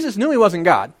 If Jesus knew he wasn't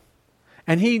God,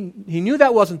 and he knew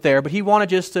that wasn't there, but he wanted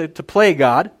just to play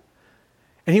God,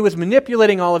 and he was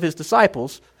manipulating all of his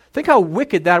disciples, think how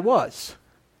wicked that was.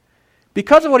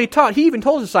 Because of what he taught, he even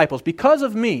told his disciples, because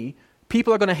of me,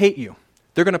 people are going to hate you.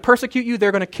 They're going to persecute you,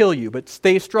 they're going to kill you, but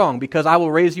stay strong because I will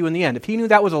raise you in the end. If he knew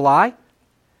that was a lie,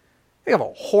 think of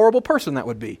a horrible person that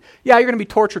would be. Yeah, you're going to be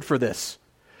tortured for this.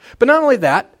 But not only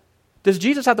that, does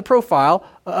Jesus have the profile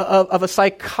of a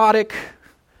psychotic,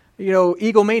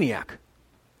 egomaniac?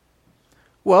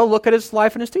 Well, look at his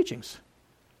life and his teachings.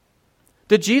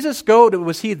 Did Jesus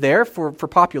was he there for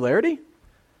popularity?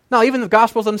 No, even the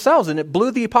Gospels themselves, and it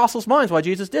blew the apostles' minds why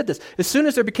Jesus did this. As soon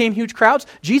as there became huge crowds,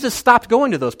 Jesus stopped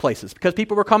going to those places because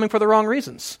people were coming for the wrong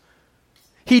reasons.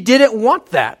 He didn't want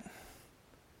that.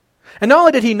 And not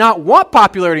only did he not want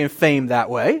popularity and fame that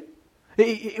way,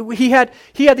 he had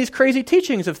these crazy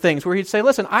teachings of things where he'd say,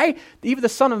 listen, even the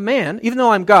Son of Man, even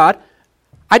though I'm God,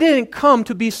 I didn't come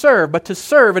to be served, but to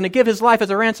serve and to give his life as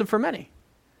a ransom for many.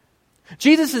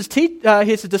 Jesus'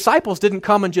 his disciples didn't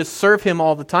come and just serve him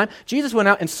all the time. Jesus went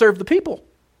out and served the people.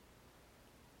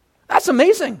 That's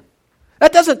amazing.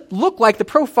 That doesn't look like the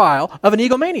profile of an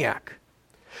egomaniac.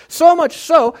 So much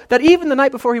so that even the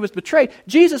night before he was betrayed,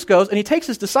 Jesus goes and he takes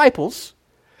his disciples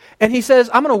and he says,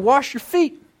 I'm going to wash your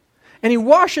feet. And he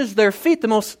washes their feet, the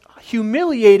most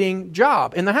humiliating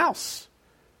job in the house.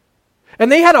 And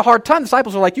they had a hard time. The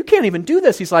disciples were like, you can't even do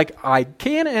this. He's like, I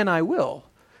can and I will.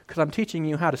 Because I'm teaching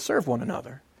you how to serve one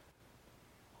another.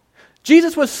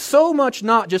 Jesus was so much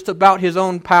not just about his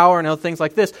own power and other things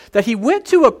like this, that he went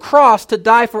to a cross to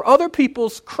die for other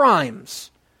people's crimes.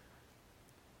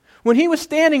 When he was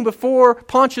standing before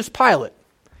Pontius Pilate,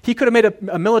 he could have made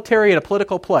a military and a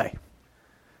political play.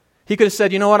 He could have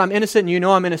said, you know what, I'm innocent and you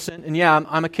know I'm innocent, and yeah,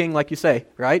 I'm a king like you say,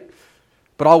 right?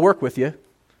 But I'll work with you.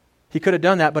 He could have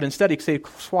done that, but instead he stayed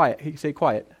quiet,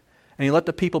 and he let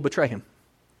the people betray him.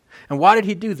 And why did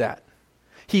he do that?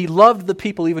 He loved the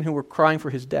people even who were crying for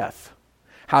his death.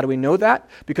 How do we know that?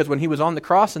 Because when he was on the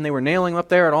cross and they were nailing him up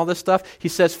there and all this stuff, he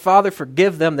says, Father,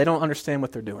 forgive them. They don't understand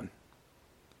what they're doing.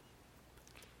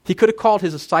 He could have called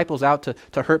his disciples out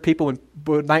to hurt people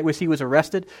when night he was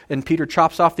arrested, and Peter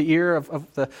chops off the ear of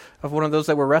one of those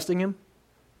that were arresting him.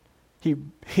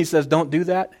 He says, don't do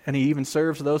that, and he even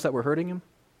serves those that were hurting him.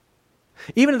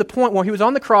 Even to the point where he was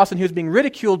on the cross and he was being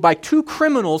ridiculed by two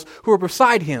criminals who were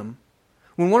beside him.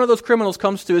 When one of those criminals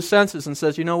comes to his senses and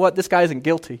says, you know what, this guy isn't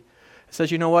guilty. He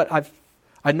says, you know what,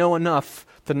 I know enough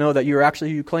to know that you're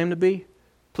actually who you claim to be.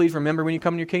 Please remember when you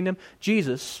come in your kingdom.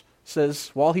 Jesus says,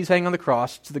 while he's hanging on the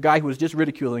cross, to the guy who was just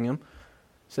ridiculing him,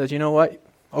 says, you know what,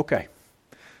 okay.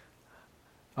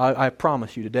 I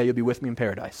promise you today you'll be with me in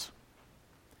paradise.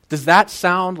 Does that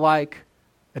sound like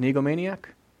an egomaniac?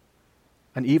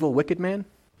 An evil, wicked man?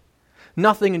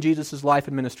 Nothing in Jesus' life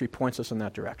and ministry points us in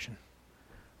that direction.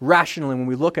 Rationally, when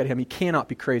we look at him, he cannot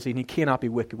be crazy and he cannot be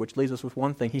wicked, which leaves us with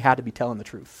one thing: he had to be telling the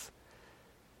truth.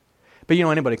 But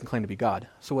anybody can claim to be God.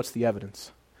 So what's the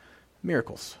evidence?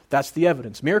 Miracles. That's the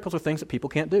evidence. Miracles are things that people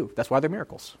can't do. That's why they're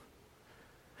miracles.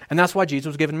 And that's why Jesus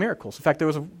was given miracles. In fact, there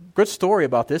was a good story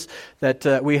about this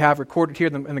that we have recorded here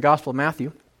in the Gospel of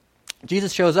Matthew.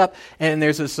 Jesus shows up, and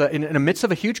there's this, in the midst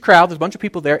of a huge crowd, there's a bunch of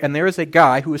people there, and there is a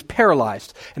guy who is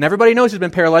paralyzed. And everybody knows he's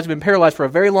been paralyzed for a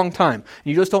very long time. And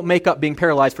you just don't make up being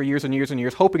paralyzed for years and years and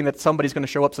years, hoping that somebody's going to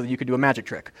show up so that you can do a magic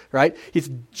trick, right? He's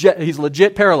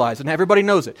legit paralyzed, and everybody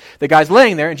knows it. The guy's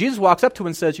laying there, and Jesus walks up to him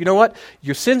and says, you know what?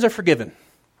 Your sins are forgiven.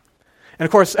 And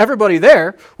of course, everybody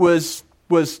there was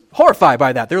horrified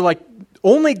by that. They're like,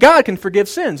 only God can forgive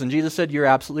sins. And Jesus said, you're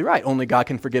absolutely right. Only God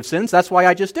can forgive sins. That's why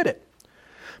I just did it.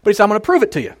 But he said, I'm going to prove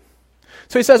it to you.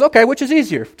 So he says, okay, which is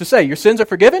easier? To say your sins are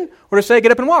forgiven or to say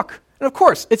get up and walk? And of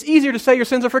course, it's easier to say your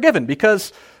sins are forgiven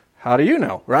because how do you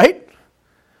know, right?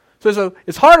 So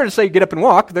it's harder to say get up and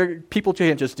walk. People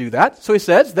can't just do that. So he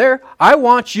says there, I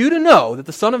want you to know that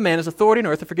the Son of Man has authority on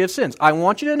earth to forgive sins. I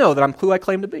want you to know that I'm who I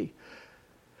claim to be.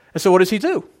 And so what does he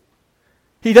do?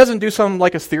 He doesn't do some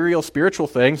like ethereal spiritual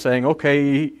thing saying,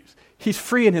 okay, he's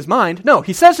free in his mind. No,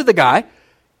 he says to the guy,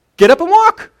 get up and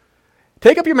walk.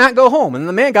 Take up your mat and go home. And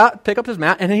the man picked up his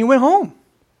mat, and then he went home.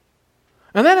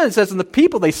 And then it says, and the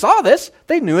people, they saw this,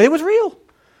 they knew it was real.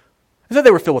 It said they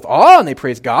were filled with awe, and they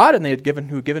praised God, and they had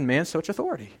given man such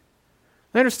authority.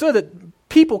 They understood that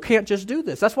people can't just do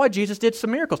this. That's why Jesus did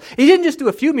some miracles. He didn't just do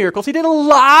a few miracles, he did a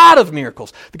lot of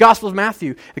miracles. The Gospel of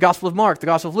Matthew, the Gospel of Mark, the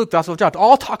Gospel of Luke, the Gospel of John,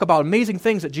 all talk about amazing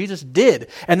things that Jesus did.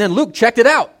 And then Luke checked it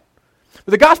out.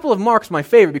 But the Gospel of Mark is my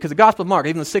favorite because the Gospel of Mark,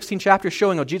 even the 16th chapter, is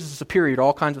showing how Jesus is superior to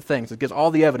all kinds of things. It gives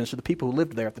all the evidence to the people who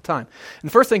lived there at the time. And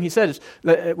the first thing he said is,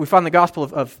 that we find in the Gospel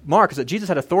of Mark, is that Jesus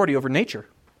had authority over nature,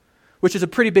 which is a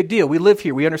pretty big deal. We live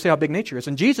here. We understand how big nature is.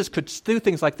 And Jesus could do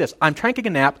things like this. I'm taking a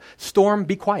nap. Storm,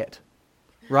 be quiet.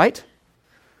 Right?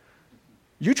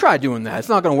 You try doing that. It's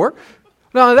not going to work.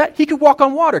 Not only that, he could walk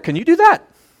on water. Can you do that?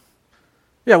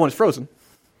 Yeah, when it's frozen.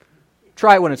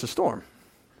 Try it when it's a storm.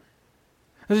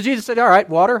 And so Jesus said, all right,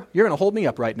 water, you're going to hold me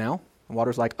up right now. And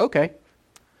water's like, okay.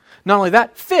 Not only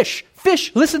that, fish,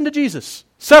 listen to Jesus.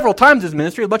 Several times in his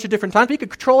ministry, a bunch of different times, he could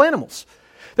control animals.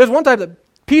 There's one time that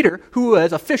Peter, who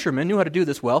was a fisherman, knew how to do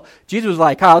this well. Jesus was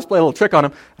like, let's play a little trick on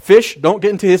him. Fish, don't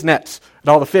get into his nets. And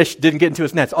all the fish didn't get into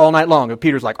his nets all night long. And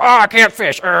Peter's like, I can't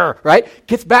fish, right?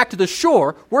 Gets back to the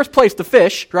shore, worst place to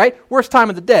fish, right? Worst time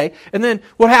of the day. And then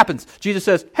what happens? Jesus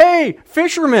says, hey,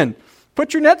 fishermen,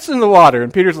 put your nets in the water.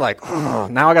 And Peter's like,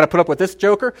 now I got to put up with this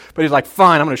joker? But he's like,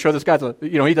 fine, I'm going to show this guy,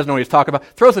 he doesn't know what he's talking about.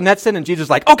 Throws the nets in, and Jesus is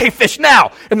like, okay, fish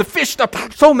now. And the fish,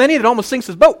 so many that it almost sinks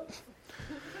his boat.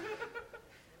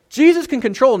 Jesus can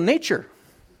control nature.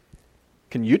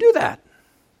 Can you do that?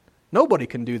 Nobody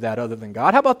can do that other than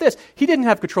God. How about this? He didn't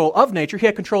have control of nature. He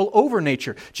had control over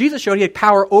nature. Jesus showed he had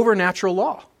power over natural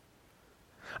law.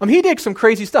 He did some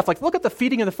crazy stuff. Like, look at the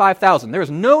feeding of the 5,000. There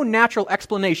was no natural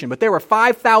explanation, but there were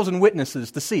 5,000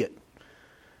 witnesses to see it.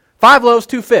 5 loaves,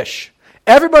 2 fish.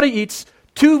 Everybody eats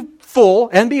 2 full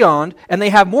and beyond, and they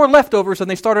have more leftovers than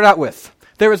they started out with.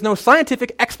 There is no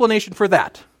scientific explanation for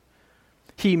that.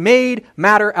 He made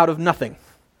matter out of nothing.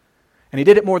 And he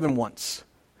did it more than once.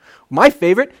 My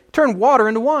favorite, turned water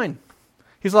into wine.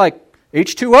 He's like,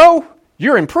 H2O,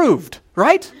 you're improved,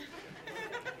 right?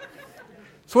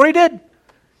 That's what he did.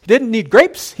 He didn't need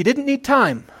grapes. He didn't need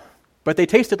time. But they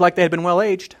tasted like they had been well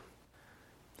aged.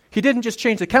 He didn't just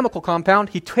change the chemical compound.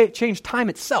 He changed time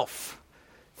itself.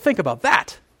 Think about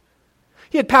that.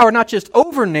 He had power not just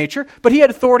over nature, but he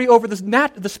had authority over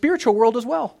the spiritual world as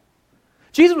well.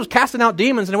 Jesus was casting out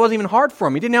demons, and it wasn't even hard for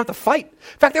him. He didn't have to fight.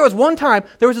 In fact, there was one time,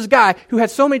 there was this guy who had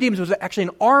so many demons. It was actually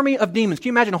an army of demons. Can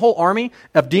you imagine a whole army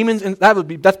of demons? And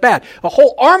that's bad. A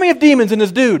whole army of demons in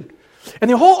this dude.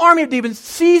 And the whole army of demons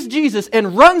sees Jesus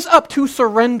and runs up to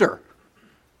surrender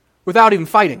without even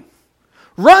fighting.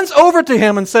 runs over to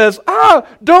him and says,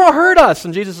 don't hurt us.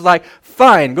 And Jesus is like,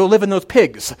 fine, go live in those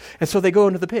pigs. And so they go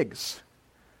into the pigs.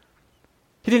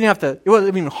 He didn't have to, it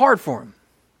wasn't even hard for him.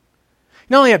 He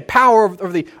not only had power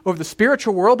over the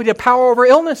spiritual world, but he had power over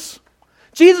illness.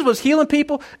 Jesus was healing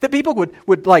people, that people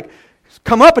would like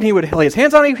come up and he would lay his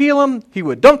hands on them, he'd heal them. He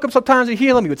would dunk them, sometimes he'd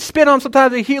heal them. He would spit on them,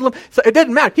 sometimes he'd heal them. So it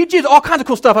didn't matter. He did all kinds of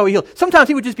cool stuff how he healed. Sometimes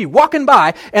he would just be walking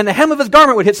by and the hem of his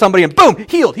garment would hit somebody and boom,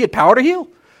 healed. He had power to heal.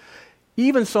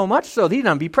 Even so much so that he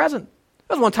didn't be present.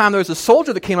 There was one time there was a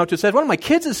soldier that came up to him and said, one of my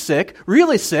kids is sick,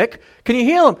 really sick. Can you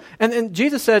heal him? And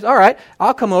Jesus says, all right,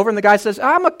 I'll come over. And the guy says,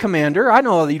 I'm a commander. I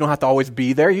know that you don't have to always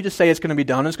be there. You just say it's going to be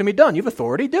done and it's going to be done. You have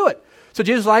authority, do it. So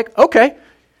Jesus is like, okay,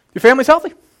 your family's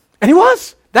healthy. And he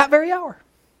was, that very hour.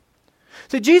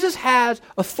 See, Jesus has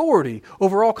authority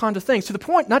over all kinds of things, to the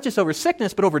point not just over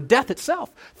sickness, but over death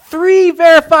itself. 3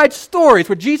 verified stories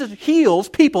where Jesus heals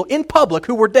people in public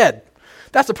who were dead.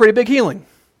 That's a pretty big healing.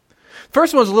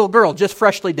 First one was a little girl just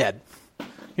freshly dead.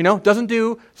 Doesn't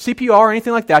do CPR or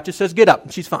anything like that, just says get up,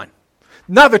 and she's fine.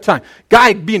 Another time,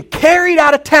 guy being carried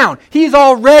out of town. He's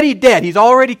already dead. He's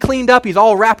already cleaned up. He's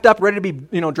all wrapped up, ready to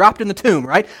be, dropped in the tomb,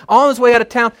 right? On his way out of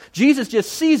town, Jesus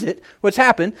just sees it, what's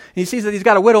happened. And he sees that he's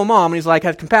got a widow mom, and he's like,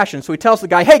 has compassion. So he tells the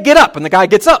guy, hey, get up. And the guy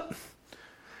gets up.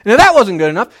 And if that wasn't good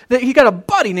enough, he got a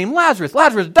buddy named Lazarus.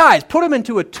 Lazarus dies. Put him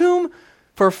into a tomb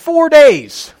for 4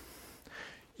 days.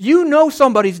 You know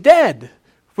somebody's dead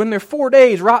when they're 4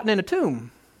 days rotting in a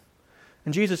tomb.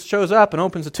 And Jesus shows up and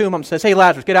opens the tomb up and says, hey,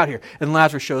 Lazarus, get out here. And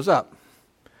Lazarus shows up.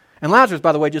 And Lazarus,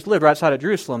 by the way, just lived right outside of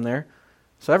Jerusalem there,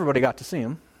 so everybody got to see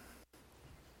him.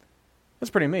 That's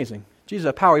pretty amazing. Jesus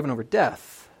had power even over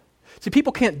death. See,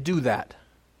 people can't do that,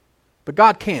 but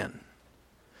God can.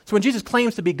 So when Jesus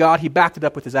claims to be God, he backed it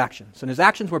up with his actions. And his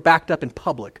actions were backed up in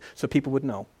public so people would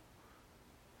know.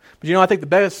 But I think the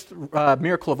best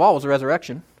miracle of all was the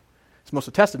resurrection. It's the most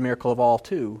attested miracle of all,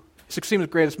 too. It seems the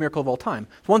greatest miracle of all time.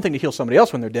 It's one thing to heal somebody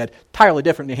else when they're dead, entirely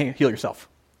different than to heal yourself.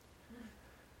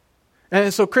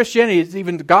 And so Christianity,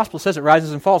 even the gospel says it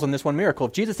rises and falls on this one miracle.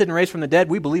 If Jesus didn't raise from the dead,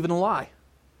 we believe in a lie.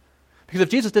 Because if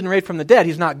Jesus didn't raise from the dead,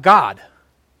 he's not God.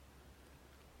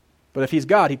 But if he's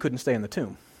God, he couldn't stay in the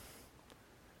tomb.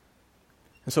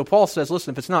 And so Paul says,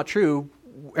 listen, if it's not true,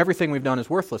 everything we've done is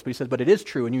worthless. But he says, but it is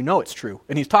true, and you know it's true.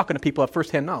 And he's talking to people who have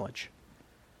firsthand knowledge.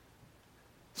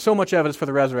 So much evidence for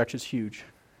the resurrection is huge.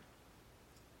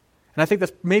 And I think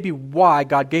that's maybe why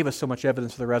God gave us so much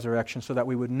evidence of the resurrection, so that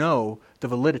we would know the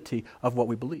validity of what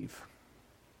we believe.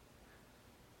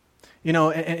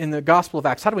 In the Gospel of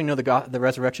Acts, how do we know the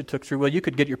resurrection took through? Well, you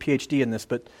could get your PhD in this,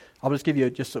 but I'll just give you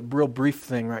just a real brief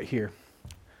thing right here.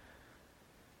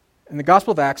 In the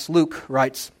Gospel of Acts, Luke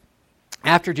writes,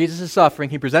 after Jesus' suffering,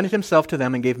 he presented himself to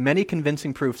them and gave many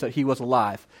convincing proofs that he was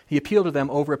alive. He appealed to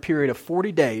them over a period of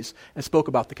 40 days and spoke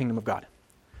about the kingdom of God.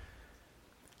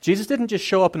 Jesus didn't just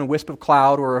show up in a wisp of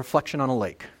cloud or a reflection on a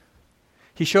lake.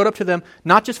 He showed up to them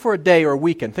not just for a day or a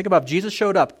weekend. Think about if Jesus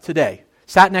showed up today,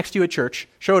 sat next to you at church,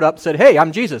 showed up, said, hey,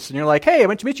 I'm Jesus. And you're like, hey, I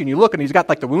went to meet you. And you look and he's got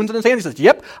like the wounds in his hand. He says,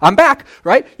 yep, I'm back,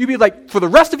 right? You'd be like, for the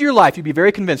rest of your life, you'd be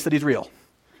very convinced that he's real,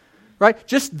 right?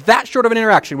 Just that short of an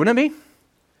interaction, wouldn't it be?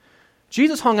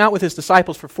 Jesus hung out with his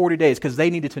disciples for 40 days because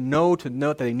they needed to know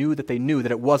that they knew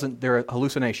that it wasn't their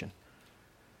hallucination.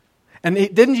 And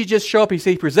didn't he just show up?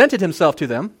 He presented himself to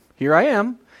them. Here I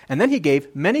am. And then he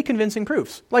gave many convincing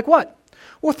proofs. Like what?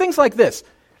 Well, things like this.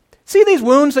 See these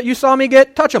wounds that you saw me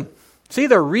get? Touch them. See,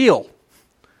 they're real.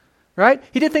 Right?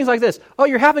 He did things like this. Oh,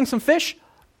 you're having some fish?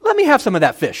 Let me have some of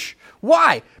that fish.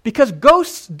 Why? Because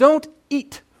ghosts don't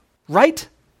eat. Right?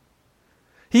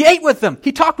 He ate with them.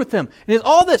 He talked with them. And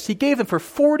all this he gave them for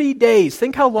 40 days.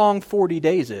 Think how long 40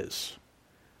 days is.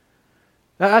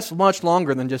 That's much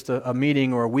longer than just a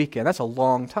meeting or a weekend. That's a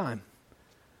long time.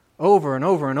 Over and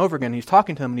over and over again, he's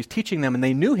talking to them and he's teaching them, and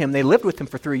they knew him. They lived with him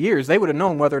for 3 years. They would have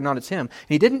known whether or not it's him. And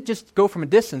he didn't just go from a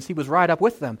distance. He was right up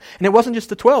with them. And it wasn't just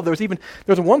the 12. There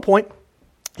was at one point,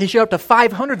 he showed up to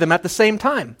 500 of them at the same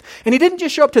time. And he didn't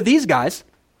just show up to these guys.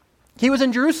 He was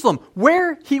in Jerusalem,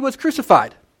 where he was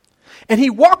crucified. And he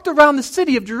walked around the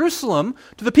city of Jerusalem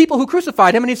to the people who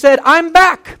crucified him, and he said, I'm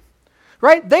back.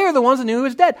 Right? They are the ones that knew he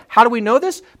was dead. How do we know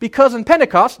this? Because in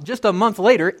Pentecost, just a month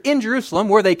later, in Jerusalem,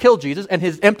 where they killed Jesus and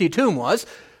his empty tomb was,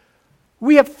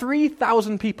 we have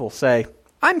 3,000 people say,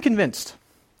 I'm convinced.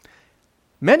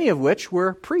 Many of which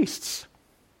were priests.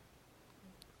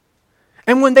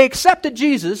 And when they accepted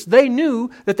Jesus, they knew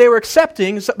that they were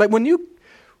accepting, like when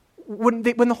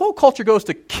the whole culture goes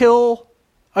to kill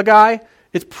a guy,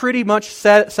 it's pretty much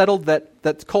settled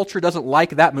that culture doesn't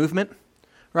like that movement,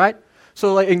 right?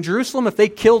 So like in Jerusalem, if they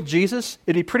killed Jesus,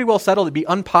 it'd be pretty well settled. It'd be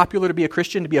unpopular to be a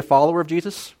Christian, to be a follower of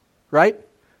Jesus, right?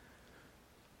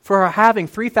 for having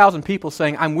 3,000 people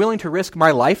saying, I'm willing to risk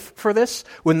my life for this,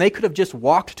 when they could have just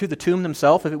walked to the tomb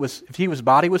themselves if his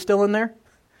body was still in there,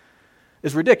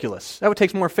 is ridiculous. That would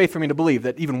take more faith for me to believe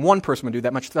that even one person would do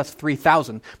that much. That's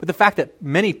 3,000. But the fact that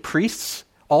many priests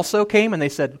also came and they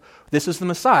said, this is the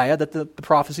Messiah that the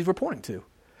prophecies were pointing to.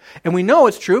 And we know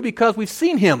it's true because we've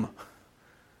seen him.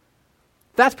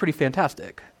 That's pretty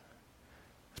fantastic.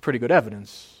 It's pretty good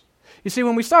evidence. You see,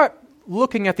 when we start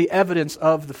looking at the evidence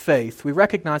of the faith, we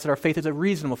recognize that our faith is a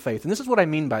reasonable faith. And this is what I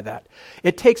mean by that.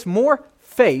 It takes more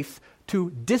faith to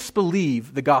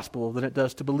disbelieve the gospel than it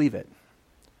does to believe it.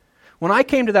 When I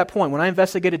came to that point, when I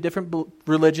investigated different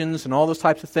religions and all those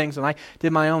types of things, and I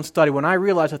did my own study, when I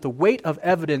realized that the weight of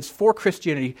evidence for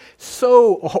Christianity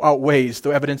so outweighs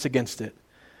the evidence against it,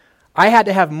 I had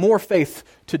to have more faith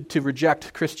to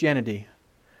reject Christianity.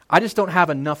 I just don't have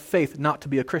enough faith not to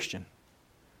be a Christian.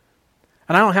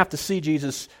 And I don't have to see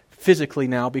Jesus physically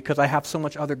now because I have so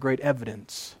much other great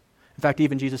evidence. In fact,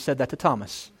 even Jesus said that to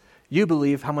Thomas. You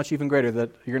believe, how much even greater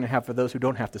that you're going to have for those who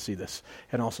don't have to see this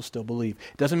and also still believe.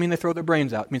 It doesn't mean they throw their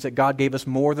brains out. It means that God gave us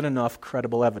more than enough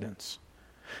credible evidence.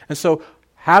 And so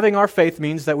having our faith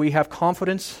means that we have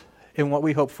confidence in what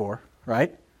we hope for,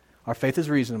 right? Our faith is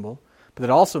reasonable. But it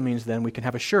also means then we can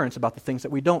have assurance about the things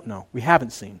that we don't know, we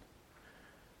haven't seen.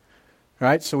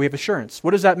 Right? So we have assurance.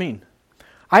 What does that mean?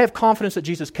 I have confidence that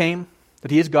Jesus came,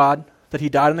 that he is God, that he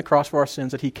died on the cross for our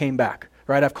sins, that he came back.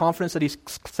 Right? I have confidence that he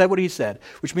said what he said,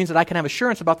 which means that I can have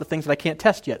assurance about the things that I can't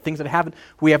test yet, things that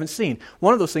we haven't seen.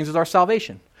 One of those things is our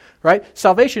salvation. Right?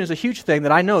 Salvation is a huge thing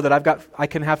that I know that I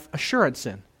can have assurance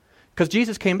in. Because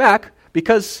Jesus came back,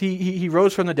 because he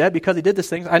rose from the dead, because he did these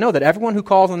things, I know that everyone who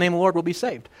calls on the name of the Lord will be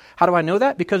saved. How do I know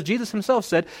that? Because Jesus himself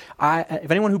said,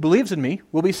 if anyone who believes in me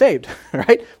will be saved,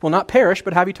 right? Will not perish,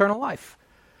 but have eternal life.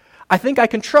 I think I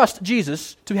can trust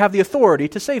Jesus to have the authority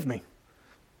to save me.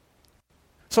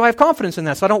 So I have confidence in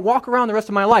that, so I don't walk around the rest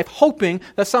of my life hoping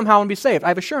that somehow I'll be saved. I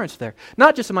have assurance there.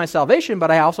 Not just in my salvation, but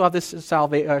I also have this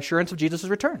assurance of Jesus'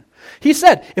 return. He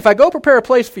said, if I go prepare a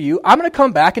place for you, I'm going to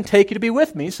come back and take you to be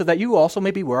with me so that you also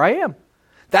may be where I am.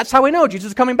 That's how we know Jesus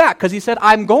is coming back, because he said,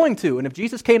 I'm going to. And if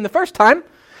Jesus came the first time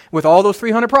with all those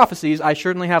 300 prophecies, I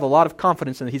certainly have a lot of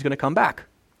confidence in that he's going to come back.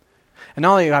 And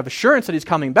not only do I have assurance that he's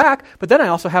coming back, but then I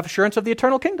also have assurance of the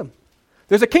eternal kingdom.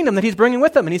 There's a kingdom that he's bringing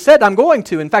with him, and he said, I'm going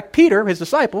to. In fact, Peter, his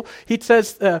disciple, he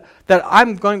says that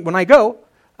I'm going, when I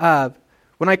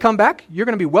come back, you're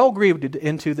going to be well greeted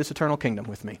into this eternal kingdom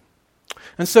with me.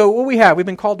 And so what we've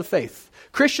been called to faith.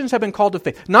 Christians have been called to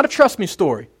faith. Not a trust me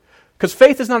story, because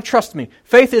faith is not a trust me.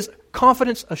 Faith is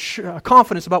confidence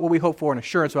about what we hope for and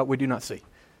assurance about what we do not see.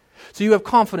 So you have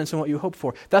confidence in what you hope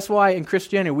for. That's why in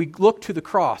Christianity we look to the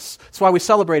cross. That's why we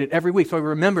celebrate it every week. So we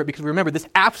remember it, because we remember this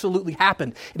absolutely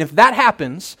happened. And if that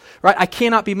happens, right, I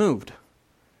cannot be moved.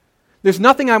 There's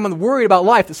nothing I'm worried about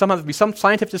life that somehow there'll be some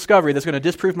scientific discovery that's going to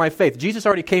disprove my faith. Jesus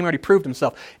already came, already proved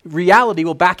himself. Reality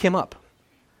will back him up.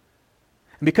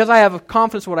 And because I have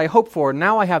confidence in what I hope for,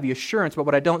 now I have the assurance about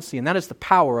what I don't see. And that is the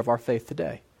power of our faith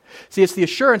today. See, it's the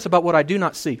assurance about what I do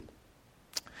not see.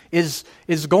 Is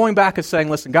going back and saying,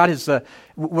 listen, God is,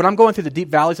 when I'm going through the deep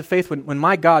valleys of faith, when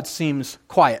my God seems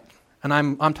quiet, and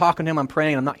I'm talking to him, I'm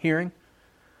praying, and I'm not hearing,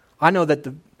 I know that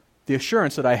the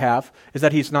assurance that I have is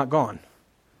that he's not gone.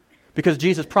 Because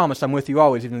Jesus promised, I'm with you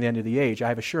always, even to the end of the age. I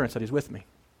have assurance that he's with me.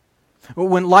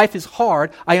 When life is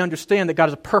hard, I understand that God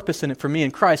has a purpose in it for me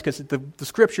in Christ, because the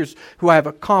Scriptures, who I have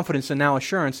a confidence and now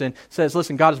assurance in, says,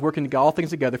 listen, God is working all things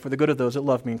together for the good of those that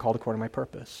love me and called according to my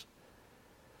purpose.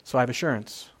 So I have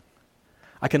assurance.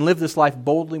 I can live this life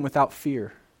boldly and without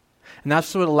fear. And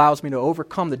that's what allows me to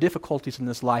overcome the difficulties in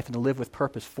this life and to live with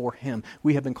purpose for him.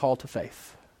 We have been called to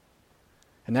faith.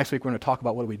 And next week we're going to talk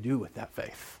about what do we do with that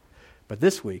faith. But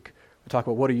this week, we'll talk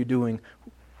about what are you doing,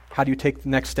 how do you take the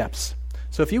next steps.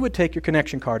 So if you would take your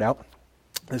connection card out,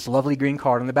 this lovely green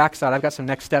card, on the back side I've got some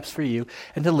next steps for you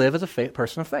and to live as a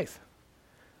person of faith.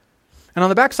 And on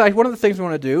the back side, one of the things we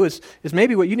want to do is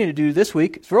maybe what you need to do this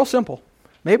week. It's real simple.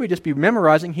 Maybe just be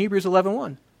memorizing Hebrews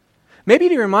 11:1. Maybe you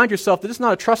need to remind yourself that it's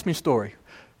not a trust me story.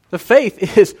 The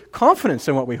faith is confidence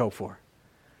in what we hope for.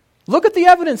 Look at the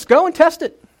evidence. Go and test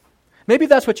it. Maybe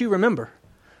that's what you remember.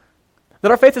 That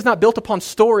our faith is not built upon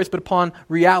stories, but upon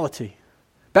reality.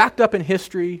 Backed up in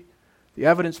history, the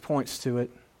evidence points to it.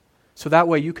 So that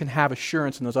way you can have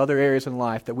assurance in those other areas in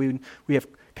life, that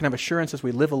can have assurance as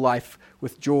we live a life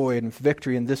with joy and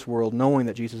victory in this world, knowing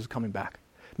that Jesus is coming back.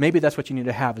 Maybe that's what you need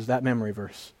to have, is that memory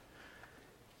verse.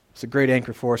 It's a great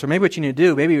anchor for us. Or maybe what you need to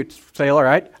do, maybe you say, all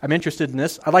right, I'm interested in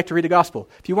this. I'd like to read the gospel.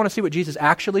 If you want to see what Jesus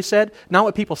actually said, not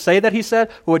what people say that he said,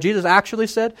 but what Jesus actually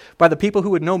said by the people who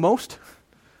would know most,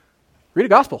 read the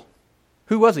gospel.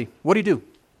 Who was he? What did he do?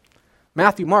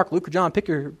 Matthew, Mark, Luke, or John, pick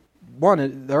your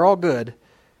one. They're all good.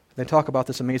 They talk about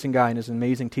this amazing guy and his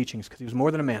amazing teachings because he was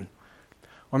more than a man.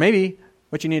 Or maybe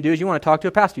what you need to do is you want to talk to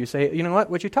a pastor. You say, you know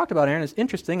what you talked about, Aaron, is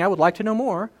interesting. I would like to know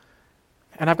more.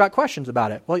 And I've got questions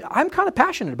about it. Well, I'm kind of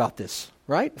passionate about this,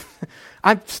 right?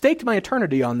 I've staked my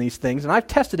eternity on these things, and I've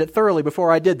tested it thoroughly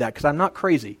before I did that because I'm not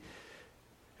crazy.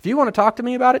 If you want to talk to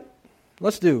me about it,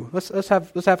 let's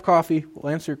have coffee.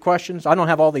 We'll answer your questions. I don't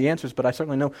have all the answers, but I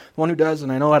certainly know the one who does,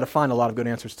 and I know how to find a lot of good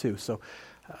answers too. So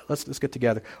let's get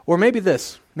together. Or maybe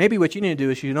this. Maybe what you need to do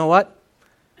is, you know what?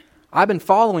 I've been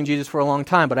following Jesus for a long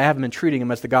time, but I haven't been treating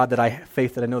him as the God that I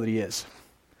know that he is.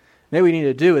 Maybe what we need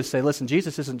to do is say, listen,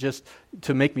 Jesus isn't just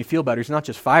to make me feel better. He's not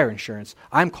just fire insurance.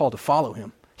 I'm called to follow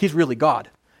him. He's really God.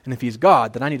 And if he's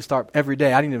God, then I need to start every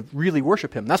day. I need to really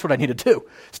worship him. That's what I need to do.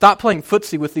 Stop playing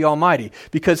footsie with the Almighty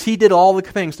because he did all the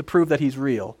things to prove that he's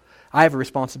real. I have a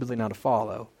responsibility now to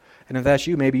follow. And if that's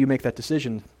you, maybe you make that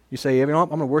decision. You say, you know what? I'm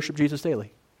going to worship Jesus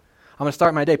daily. I'm going to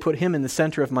start my day, put him in the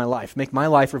center of my life, make my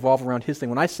life revolve around his thing.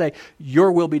 When I say,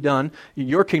 your will be done,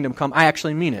 your kingdom come, I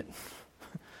actually mean it.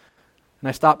 And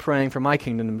I stop praying for my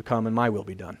kingdom to come and my will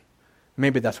be done.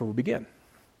 Maybe that's where we'll begin.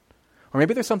 Or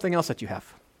maybe there's something else that you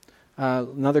have.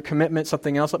 Another commitment,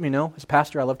 something else, let me know. As a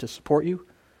pastor, I love to support you.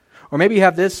 Or maybe you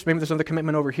have this. Maybe there's another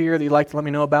commitment over here that you'd like to let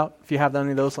me know about. If you have any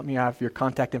of those, let me have your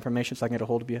contact information so I can get a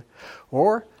hold of you.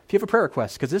 Or if you have a prayer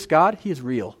request, because this God, he is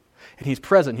real. And he's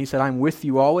present. He said, I'm with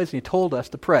you always. And he told us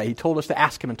to pray. He told us to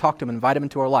ask him and talk to him and invite him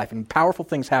into our life. And powerful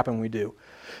things happen when we do.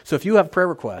 So if you have a prayer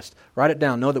request, write it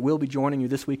down. Know that we'll be joining you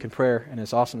this week in prayer. And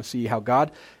it's awesome to see how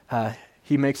God,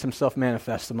 he makes himself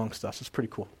manifest amongst us. It's pretty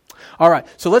cool. All right,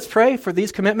 so let's pray for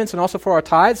these commitments and also for our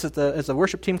tithes as the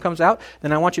worship team comes out.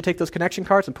 Then I want you to take those connection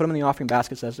cards and put them in the offering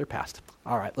baskets as they're passed.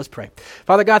 All right, let's pray.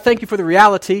 Father God, thank you for the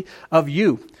reality of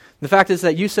you. The fact is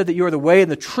that you said that you are the way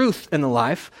and the truth and the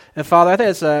life. And Father, I think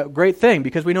it's a great thing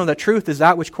because we know that truth is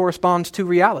that which corresponds to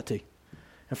reality.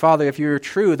 And Father, if you're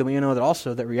true, then we know that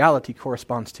also that reality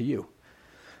corresponds to you.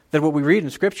 That what we read in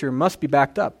Scripture must be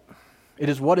backed up. It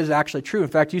is what is actually true. In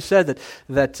fact, you said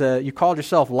that you called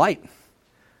yourself light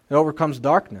that overcomes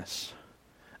darkness.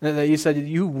 And that you said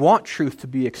you want truth to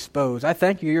be exposed. I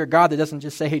thank you. You're a God that doesn't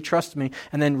just say, hey, trust me,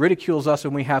 and then ridicules us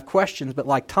when we have questions. But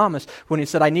like Thomas, when he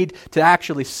said, I need to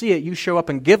actually see it, you show up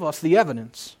and give us the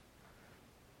evidence.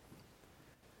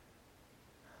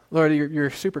 Lord,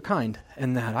 you're super kind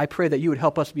in that. I pray that you would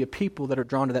help us be a people that are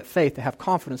drawn to that faith, that have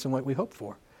confidence in what we hope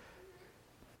for.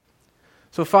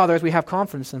 So, Father, as we have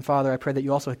confidence in Father, I pray that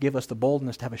you also give us the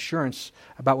boldness to have assurance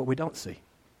about what we don't see.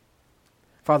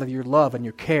 Father, your love and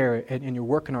your care and your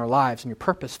work in our lives and your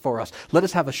purpose for us. Let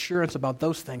us have assurance about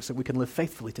those things so we can live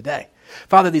faithfully today.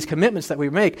 Father, these commitments that we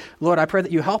make, Lord, I pray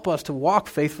that you help us to walk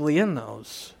faithfully in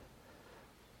those.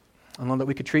 And Lord, that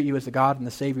we could treat you as the God and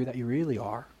the Savior that you really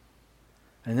are.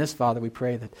 And in this, Father, we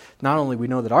pray that not only we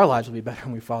know that our lives will be better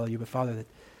when we follow you, but Father, that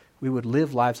we would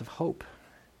live lives of hope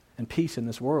and peace in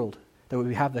this world. That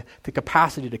we have the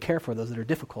capacity to care for those that are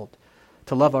difficult,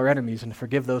 to love our enemies and to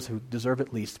forgive those who deserve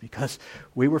it least, because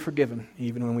we were forgiven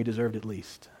even when we deserved it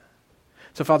least.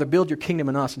 So, Father, build your kingdom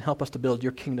in us and help us to build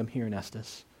your kingdom here in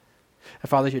Estes. And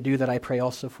Father, as you do that, I pray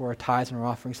also for our tithes and our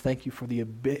offerings. Thank you for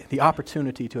the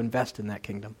opportunity to invest in that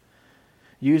kingdom.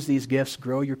 Use these gifts,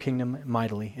 grow your kingdom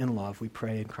mightily in love, we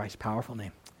pray in Christ's powerful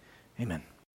name. Amen.